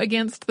mob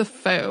against the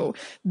foe.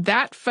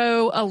 That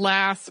foe,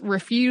 alas,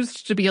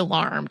 refused to be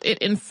alarmed. It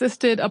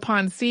insisted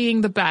upon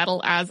seeing the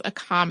battle as a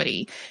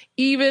comedy.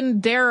 Even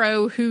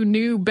Darrow, who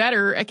knew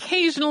better,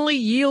 occasionally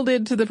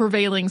yielded to the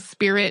prevailing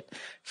spirit.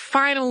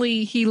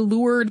 Finally, he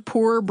lured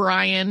poor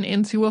Bryan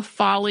into a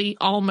folly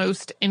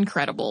almost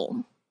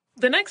incredible."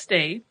 The next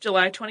day,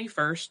 July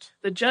 21st,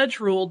 the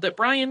judge ruled that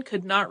Bryan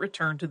could not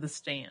return to the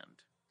stand.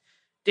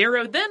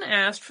 Darrow then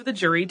asked for the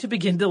jury to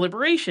begin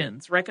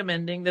deliberations,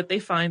 recommending that they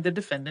find the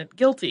defendant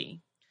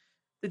guilty.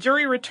 The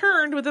jury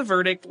returned with a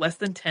verdict less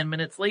than 10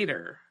 minutes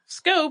later.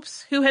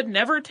 Scopes, who had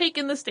never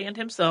taken the stand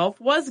himself,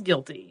 was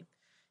guilty.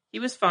 He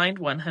was fined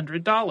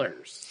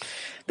 $100.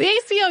 The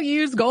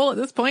ACLU's goal at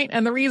this point,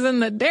 and the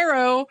reason that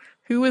Darrow,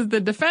 who was the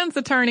defense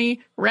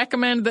attorney,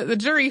 recommended that the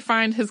jury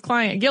find his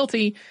client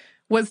guilty,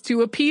 was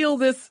to appeal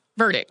this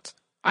verdict.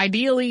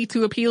 Ideally,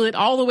 to appeal it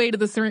all the way to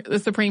the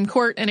Supreme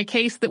Court in a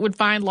case that would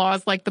find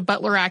laws like the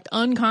Butler Act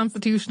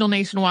unconstitutional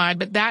nationwide,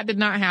 but that did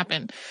not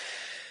happen.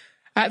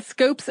 At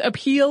Scopes'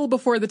 appeal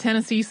before the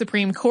Tennessee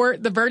Supreme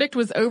Court, the verdict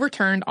was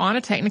overturned on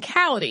a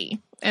technicality.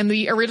 and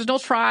the original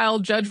trial,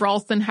 Judge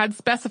Ralston had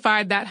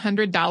specified that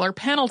 $100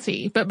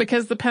 penalty. But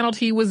because the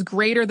penalty was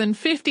greater than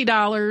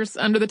 $50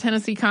 under the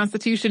Tennessee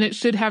Constitution, it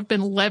should have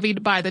been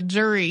levied by the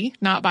jury,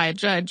 not by a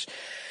judge.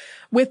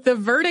 With the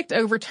verdict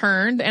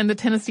overturned and the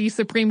Tennessee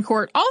Supreme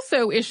Court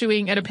also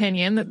issuing an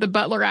opinion that the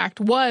Butler Act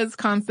was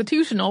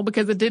constitutional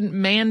because it didn't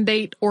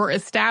mandate or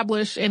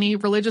establish any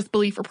religious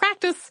belief or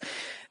practice,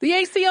 the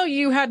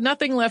ACLU had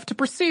nothing left to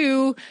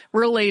pursue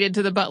related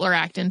to the Butler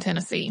Act in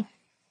Tennessee.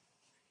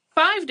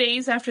 5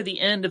 days after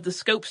the end of the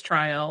Scopes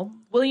trial,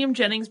 William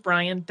Jennings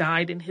Bryan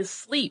died in his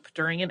sleep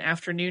during an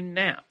afternoon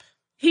nap.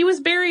 He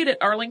was buried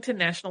at Arlington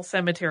National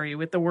Cemetery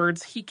with the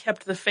words, "He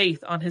kept the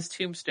faith," on his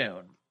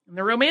tombstone. And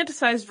the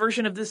romanticized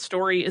version of this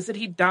story is that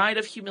he died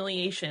of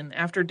humiliation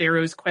after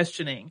Darrow's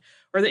questioning,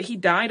 or that he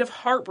died of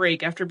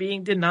heartbreak after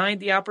being denied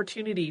the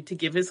opportunity to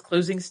give his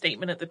closing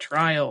statement at the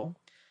trial.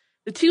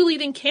 The two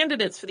leading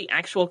candidates for the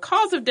actual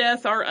cause of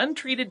death are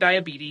untreated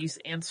diabetes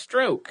and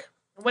stroke.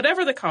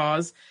 Whatever the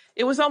cause,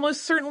 it was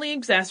almost certainly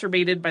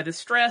exacerbated by the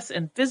stress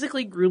and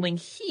physically grueling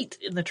heat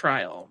in the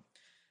trial.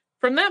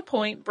 From that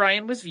point,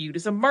 Bryan was viewed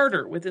as a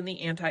martyr within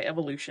the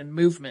anti-evolution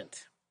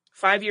movement.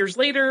 5 years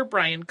later,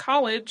 Bryan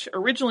College,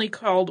 originally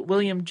called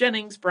William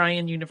Jennings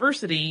Bryan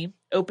University,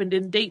 opened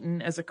in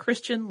Dayton as a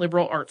Christian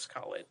liberal arts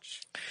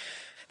college.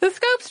 The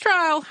Scopes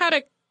trial had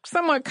a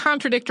somewhat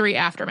contradictory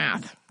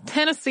aftermath.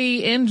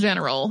 Tennessee in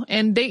general,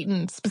 and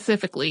Dayton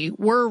specifically,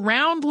 were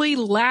roundly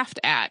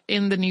laughed at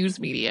in the news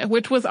media,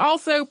 which was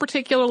also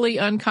particularly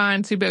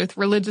unkind to both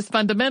religious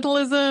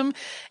fundamentalism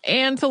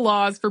and to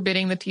laws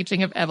forbidding the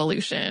teaching of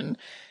evolution.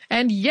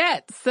 And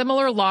yet,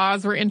 similar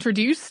laws were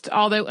introduced,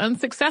 although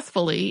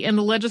unsuccessfully, in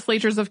the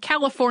legislatures of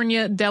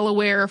California,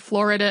 Delaware,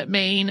 Florida,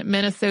 Maine,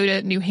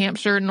 Minnesota, New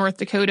Hampshire, North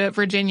Dakota,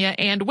 Virginia,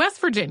 and West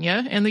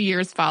Virginia in the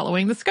years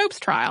following the Scopes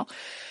trial.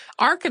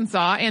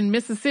 Arkansas and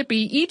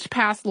Mississippi each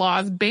passed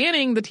laws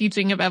banning the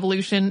teaching of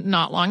evolution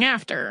not long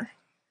after.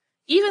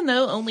 Even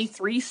though only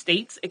 3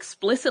 states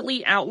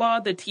explicitly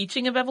outlawed the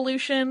teaching of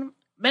evolution,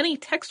 many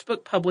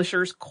textbook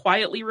publishers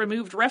quietly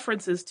removed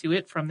references to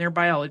it from their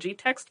biology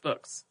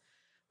textbooks.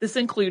 This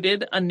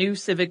included A New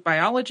Civic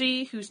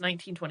Biology, whose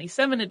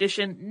 1927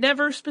 edition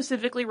never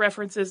specifically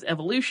references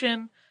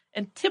evolution,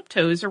 and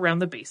tiptoes around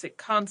the basic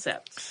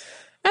concepts.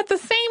 At the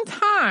same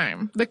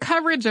time, the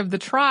coverage of the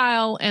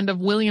trial and of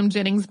William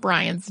Jennings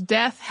Bryan's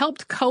death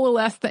helped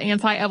coalesce the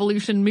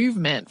anti-evolution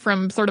movement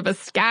from sort of a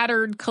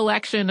scattered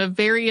collection of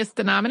various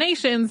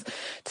denominations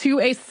to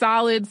a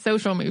solid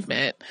social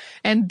movement.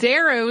 And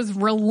Darrow's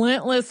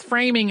relentless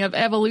framing of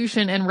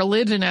evolution and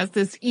religion as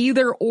this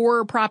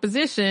either-or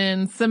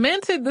proposition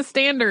cemented the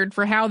standard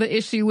for how the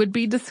issue would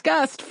be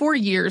discussed for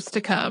years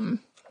to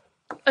come.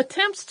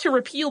 Attempts to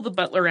repeal the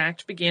Butler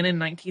Act began in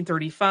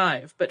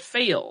 1935, but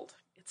failed.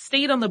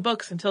 Stayed on the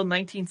books until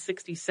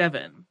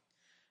 1967.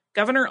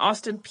 Governor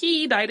Austin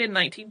Peay died in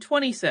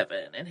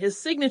 1927, and his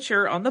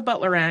signature on the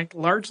Butler Act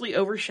largely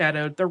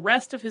overshadowed the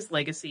rest of his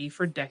legacy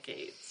for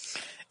decades.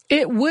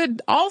 It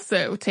would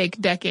also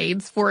take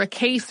decades for a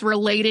case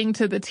relating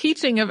to the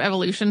teaching of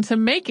evolution to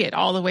make it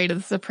all the way to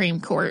the Supreme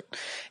Court.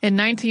 In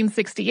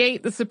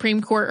 1968, the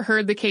Supreme Court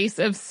heard the case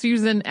of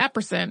Susan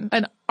Epperson,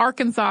 an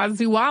Arkansas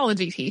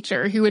zoology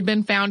teacher who had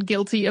been found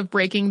guilty of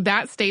breaking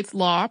that state's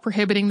law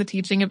prohibiting the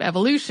teaching of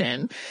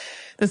evolution.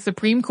 The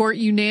Supreme Court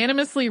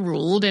unanimously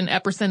ruled in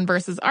Epperson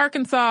versus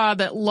Arkansas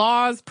that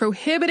laws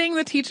prohibiting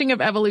the teaching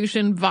of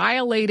evolution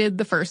violated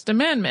the First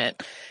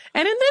Amendment.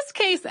 And in this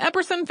case,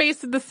 Epperson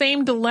faced the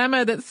same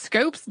dilemma that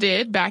Scopes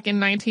did back in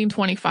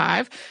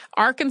 1925.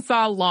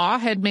 Arkansas law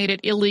had made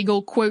it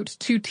illegal, quote,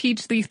 to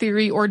teach the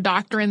theory or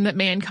doctrine that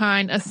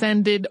mankind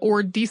ascended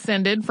or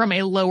descended from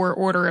a lower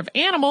order of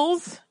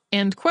animals,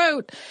 end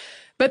quote.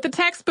 But the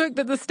textbook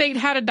that the state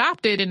had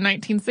adopted in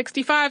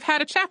 1965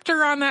 had a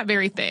chapter on that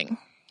very thing.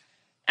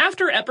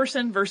 After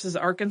Epperson versus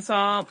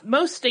Arkansas,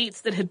 most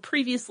states that had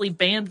previously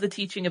banned the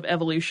teaching of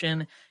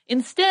evolution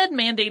instead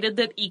mandated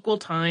that equal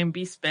time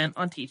be spent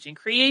on teaching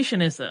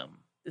creationism.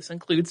 This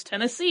includes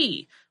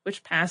Tennessee,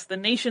 which passed the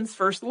nation's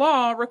first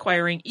law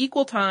requiring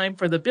equal time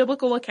for the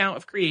biblical account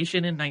of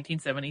creation in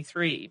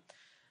 1973.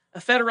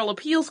 A federal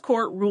appeals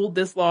court ruled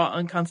this law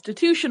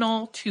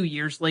unconstitutional 2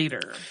 years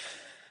later.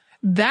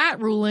 That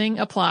ruling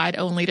applied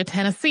only to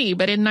Tennessee,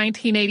 but in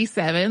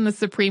 1987, the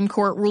Supreme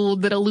Court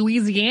ruled that a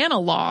Louisiana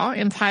law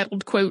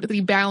entitled, quote,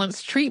 the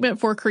Balanced Treatment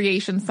for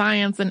Creation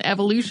Science and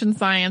Evolution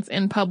Science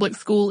in Public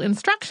School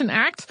Instruction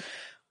Act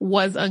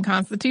was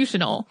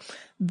unconstitutional.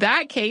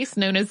 That case,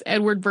 known as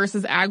Edward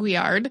versus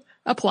Aguillard,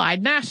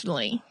 applied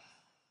nationally.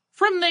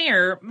 From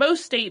there,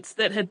 most states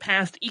that had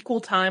passed equal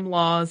time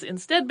laws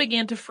instead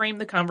began to frame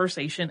the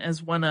conversation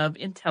as one of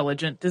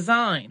intelligent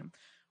design,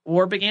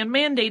 or began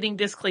mandating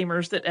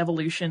disclaimers that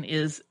evolution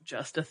is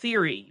just a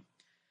theory.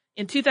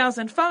 In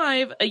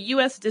 2005, a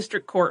U.S.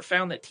 district court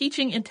found that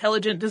teaching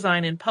intelligent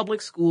design in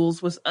public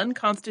schools was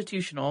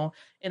unconstitutional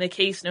in a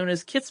case known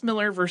as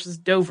Kitzmiller versus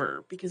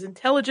Dover, because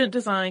intelligent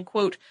design,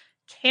 quote,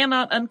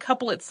 cannot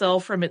uncouple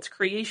itself from its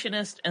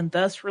creationist and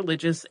thus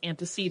religious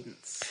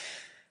antecedents.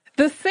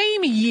 The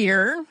same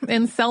year,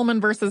 in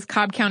Selman versus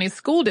Cobb County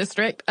School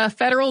District, a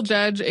federal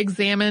judge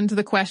examined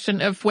the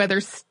question of whether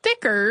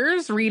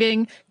stickers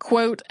reading,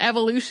 quote,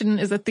 evolution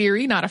is a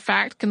theory, not a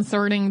fact,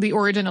 concerning the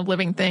origin of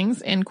living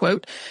things, end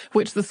quote,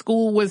 which the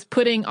school was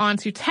putting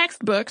onto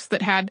textbooks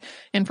that had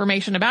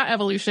information about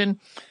evolution,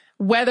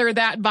 whether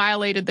that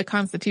violated the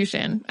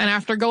Constitution. And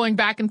after going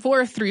back and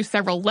forth through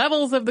several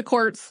levels of the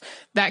courts,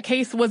 that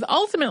case was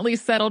ultimately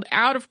settled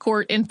out of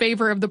court in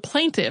favor of the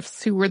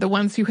plaintiffs, who were the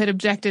ones who had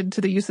objected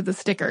to the use of the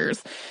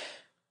stickers.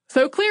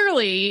 So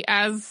clearly,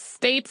 as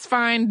states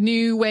find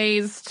new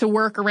ways to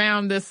work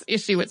around this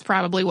issue, it's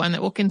probably one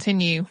that will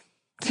continue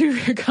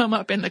to come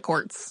up in the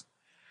courts.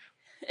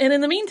 And in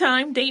the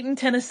meantime, Dayton,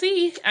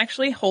 Tennessee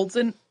actually holds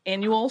an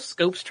annual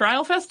Scopes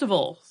Trial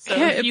Festival. So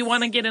if you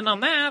want to get in on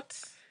that...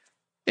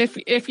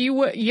 If you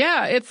would,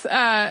 yeah, it's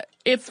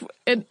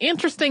an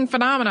interesting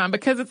phenomenon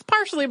because it's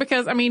partially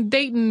because, I mean,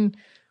 Dayton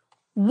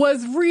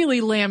was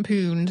really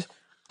lampooned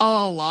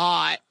a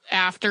lot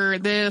after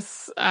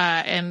this,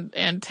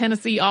 and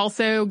Tennessee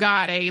also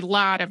got a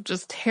lot of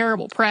just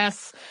terrible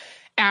press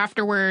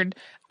afterward.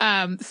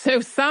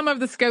 So some of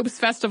the Scopes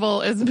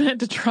Festival is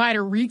meant to try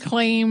to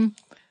reclaim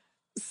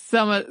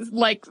some of,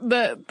 like,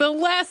 the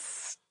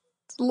less,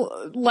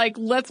 like,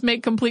 let's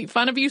make complete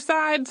fun of you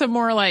side to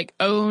more like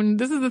own,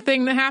 this is the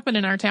thing that happened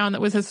in our town that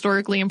was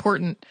historically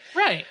important.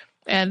 Right.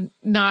 And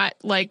not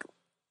like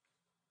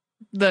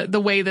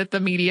the way that the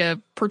media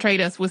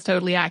portrayed us was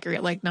totally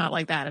accurate. Like, not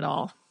like that at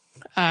all.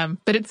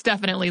 But it's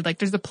definitely like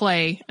there's a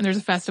play and there's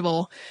a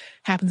festival,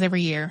 happens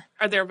every year.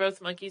 Are there both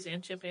monkeys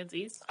and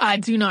chimpanzees? I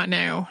do not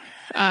know.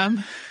 As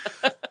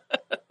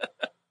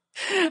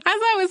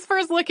I was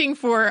first looking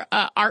for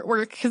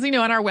artwork, because, you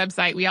know, on our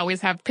website, we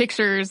always have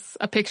pictures,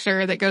 a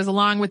picture that goes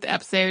along with the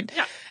episode.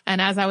 Yeah.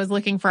 And as I was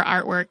looking for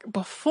artwork,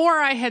 before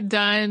I had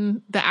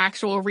done the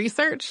actual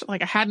research,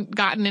 like I hadn't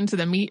gotten into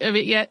the meat of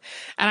it yet,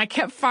 and I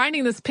kept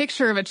finding this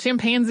picture of a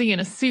chimpanzee in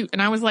a suit.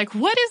 And I was like,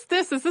 what is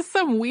this? Is this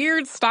some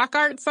weird stock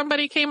art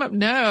somebody came up?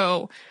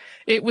 No,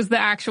 it was the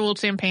actual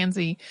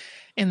chimpanzee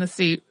in the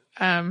suit.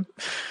 That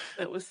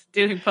was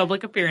doing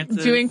public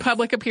appearances. Doing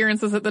public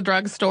appearances at the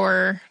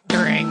drugstore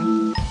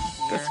during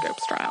the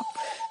Scopes trial.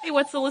 Hey,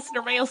 what's the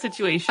listener mail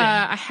situation?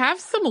 I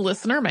have some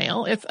listener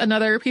mail. It's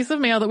another piece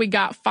of mail that we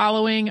got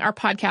following our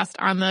podcast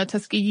on the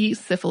Tuskegee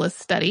syphilis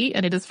study,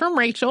 and it is from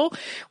Rachel.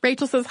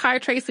 Rachel says, hi,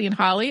 Tracy and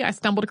Holly. I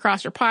stumbled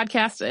across your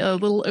podcast a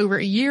little over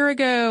a year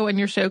ago, and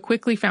your show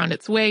quickly found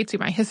its way to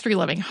my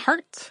history-loving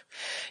heart.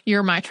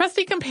 You're my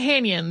trusty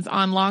companions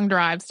on long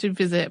drives to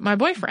visit my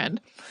boyfriend.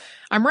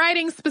 I'm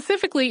writing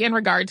specifically in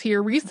regard to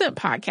your recent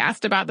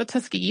podcast about the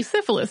Tuskegee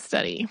syphilis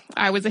study.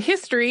 I was a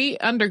history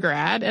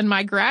undergrad, and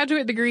my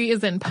graduate degree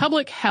is in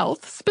public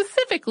health,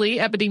 specifically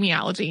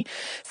epidemiology.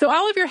 So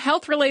all of your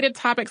health-related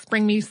topics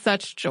bring me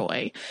such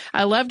joy.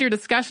 I loved your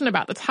discussion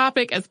about the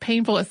topic, as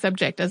painful a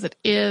subject as it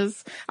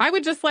is. I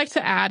would just like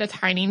to add a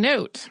tiny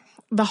note.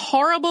 The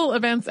horrible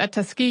events at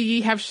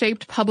Tuskegee have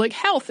shaped public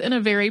health in a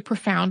very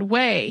profound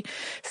way.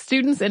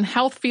 Students in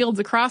health fields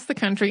across the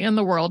country and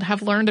the world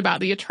have learned about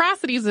the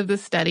atrocities of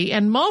this study,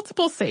 and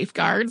multiple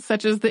safeguards,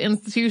 such as the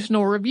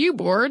Institutional Review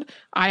Board,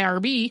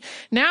 IRB,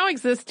 now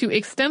exist to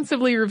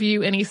extensively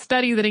review any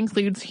study that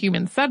includes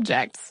human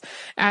subjects.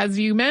 As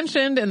you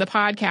mentioned in the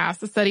podcast,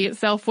 the study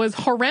itself was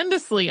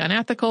horrendously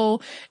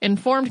unethical,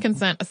 informed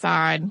consent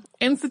aside.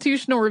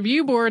 Institutional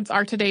review boards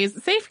are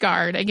today's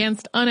safeguard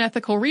against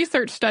unethical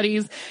research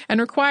studies and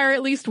require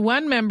at least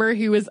one member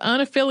who is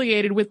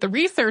unaffiliated with the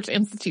research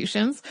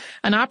institutions.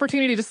 An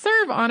opportunity to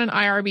serve on an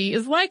IRB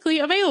is likely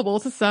available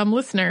to some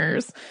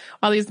listeners.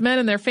 While these men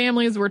and their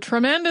families were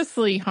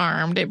tremendously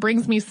harmed, it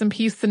brings me some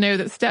peace to know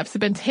that steps have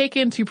been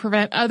taken to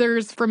prevent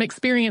others from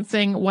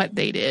experiencing what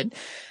they did.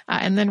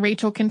 And then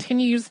Rachel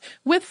continues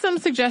with some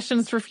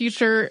suggestions for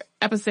future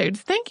episodes.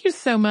 Thank you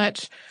so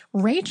much,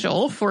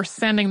 Rachel, for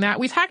sending that.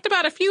 We talked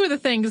about a few of the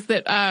things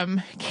that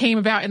came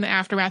about in the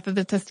aftermath of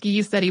the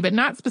Tuskegee study, but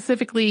not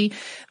specifically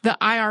the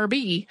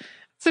IRB.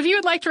 So if you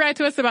would like to write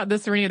to us about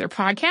this or any other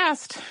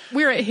podcast,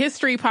 we're at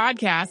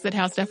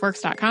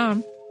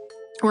historypodcast@howstuffworks.com.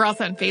 We're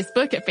also on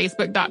Facebook at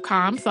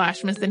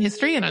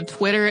facebook.com/missedinhistory and on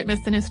Twitter at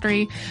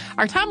missedinhistory.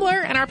 Our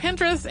Tumblr and our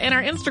Pinterest and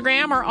our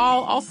Instagram are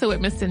all also at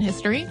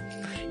missedinhistory.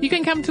 You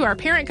can come to our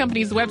parent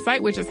company's website,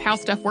 which is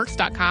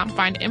howstuffworks.com,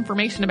 find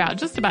information about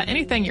just about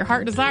anything your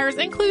heart desires,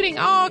 including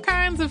all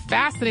kinds of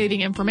fascinating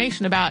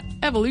information about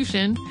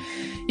evolution.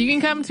 You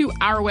can come to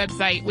our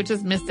website, which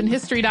is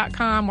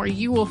missedinhistory.com, where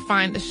you will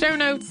find the show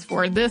notes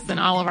for this and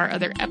all of our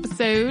other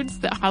episodes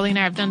that Holly and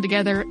I have done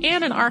together,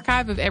 and an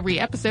archive of every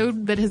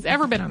episode that has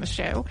ever been on the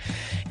show.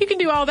 You can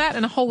do all that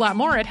and a whole lot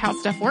more at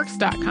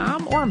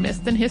howstuffworks.com or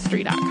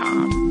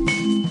missedinhistory.com.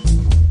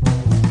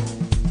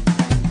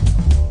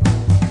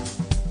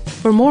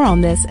 For more on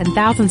this and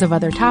thousands of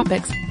other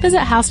topics, visit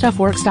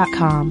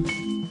howstuffworks.com.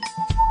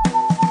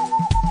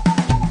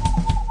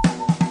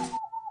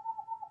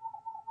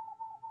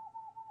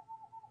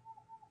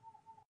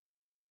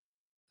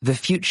 The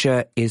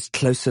future is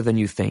closer than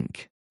you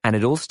think, and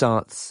it all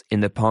starts in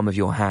the palm of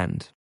your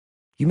hand.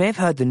 You may have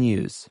heard the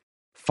news.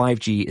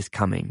 5G is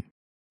coming.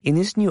 In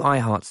this new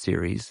iHeart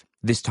series,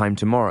 This Time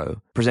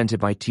Tomorrow, presented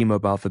by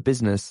T-Mobile for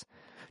Business,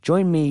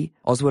 join me,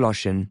 Oswald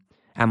Oshin,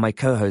 and my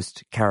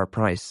co-host, Kara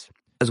Price,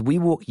 as we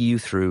walk you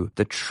through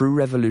the true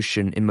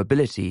revolution in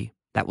mobility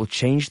that will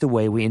change the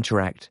way we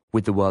interact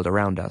with the world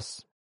around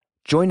us.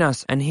 Join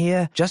us and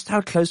hear just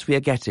how close we are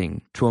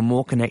getting to a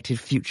more connected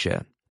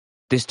future.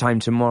 This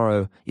Time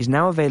Tomorrow is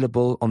now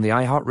available on the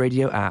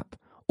iHeartRadio app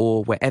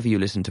or wherever you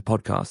listen to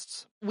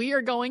podcasts. We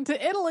are going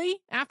to Italy.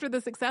 After the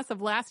success of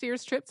last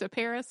year's trip to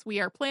Paris, we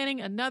are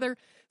planning another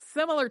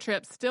similar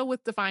trip, still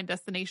with defined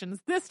destinations,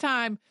 this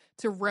time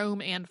to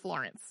Rome and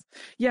Florence.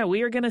 Yeah,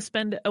 we are going to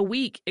spend a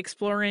week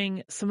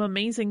exploring some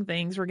amazing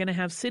things. We're going to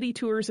have city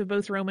tours of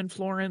both Rome and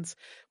Florence.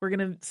 We're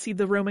going to see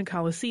the Roman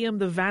Colosseum,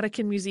 the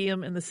Vatican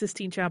Museum, and the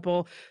Sistine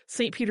Chapel,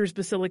 St. Peter's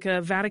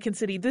Basilica, Vatican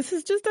City. This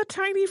is just a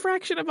tiny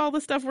fraction of all the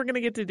stuff we're going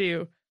to get to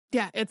do.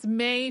 Yeah, it's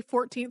May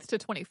 14th to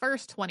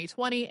 21st,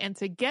 2020. And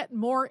to get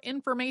more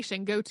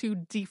information, go to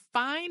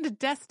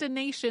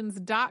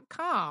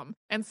defineddestinations.com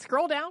and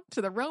scroll down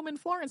to the Rome and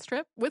Florence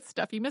trip with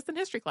Stuff You Missed in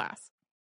History Class.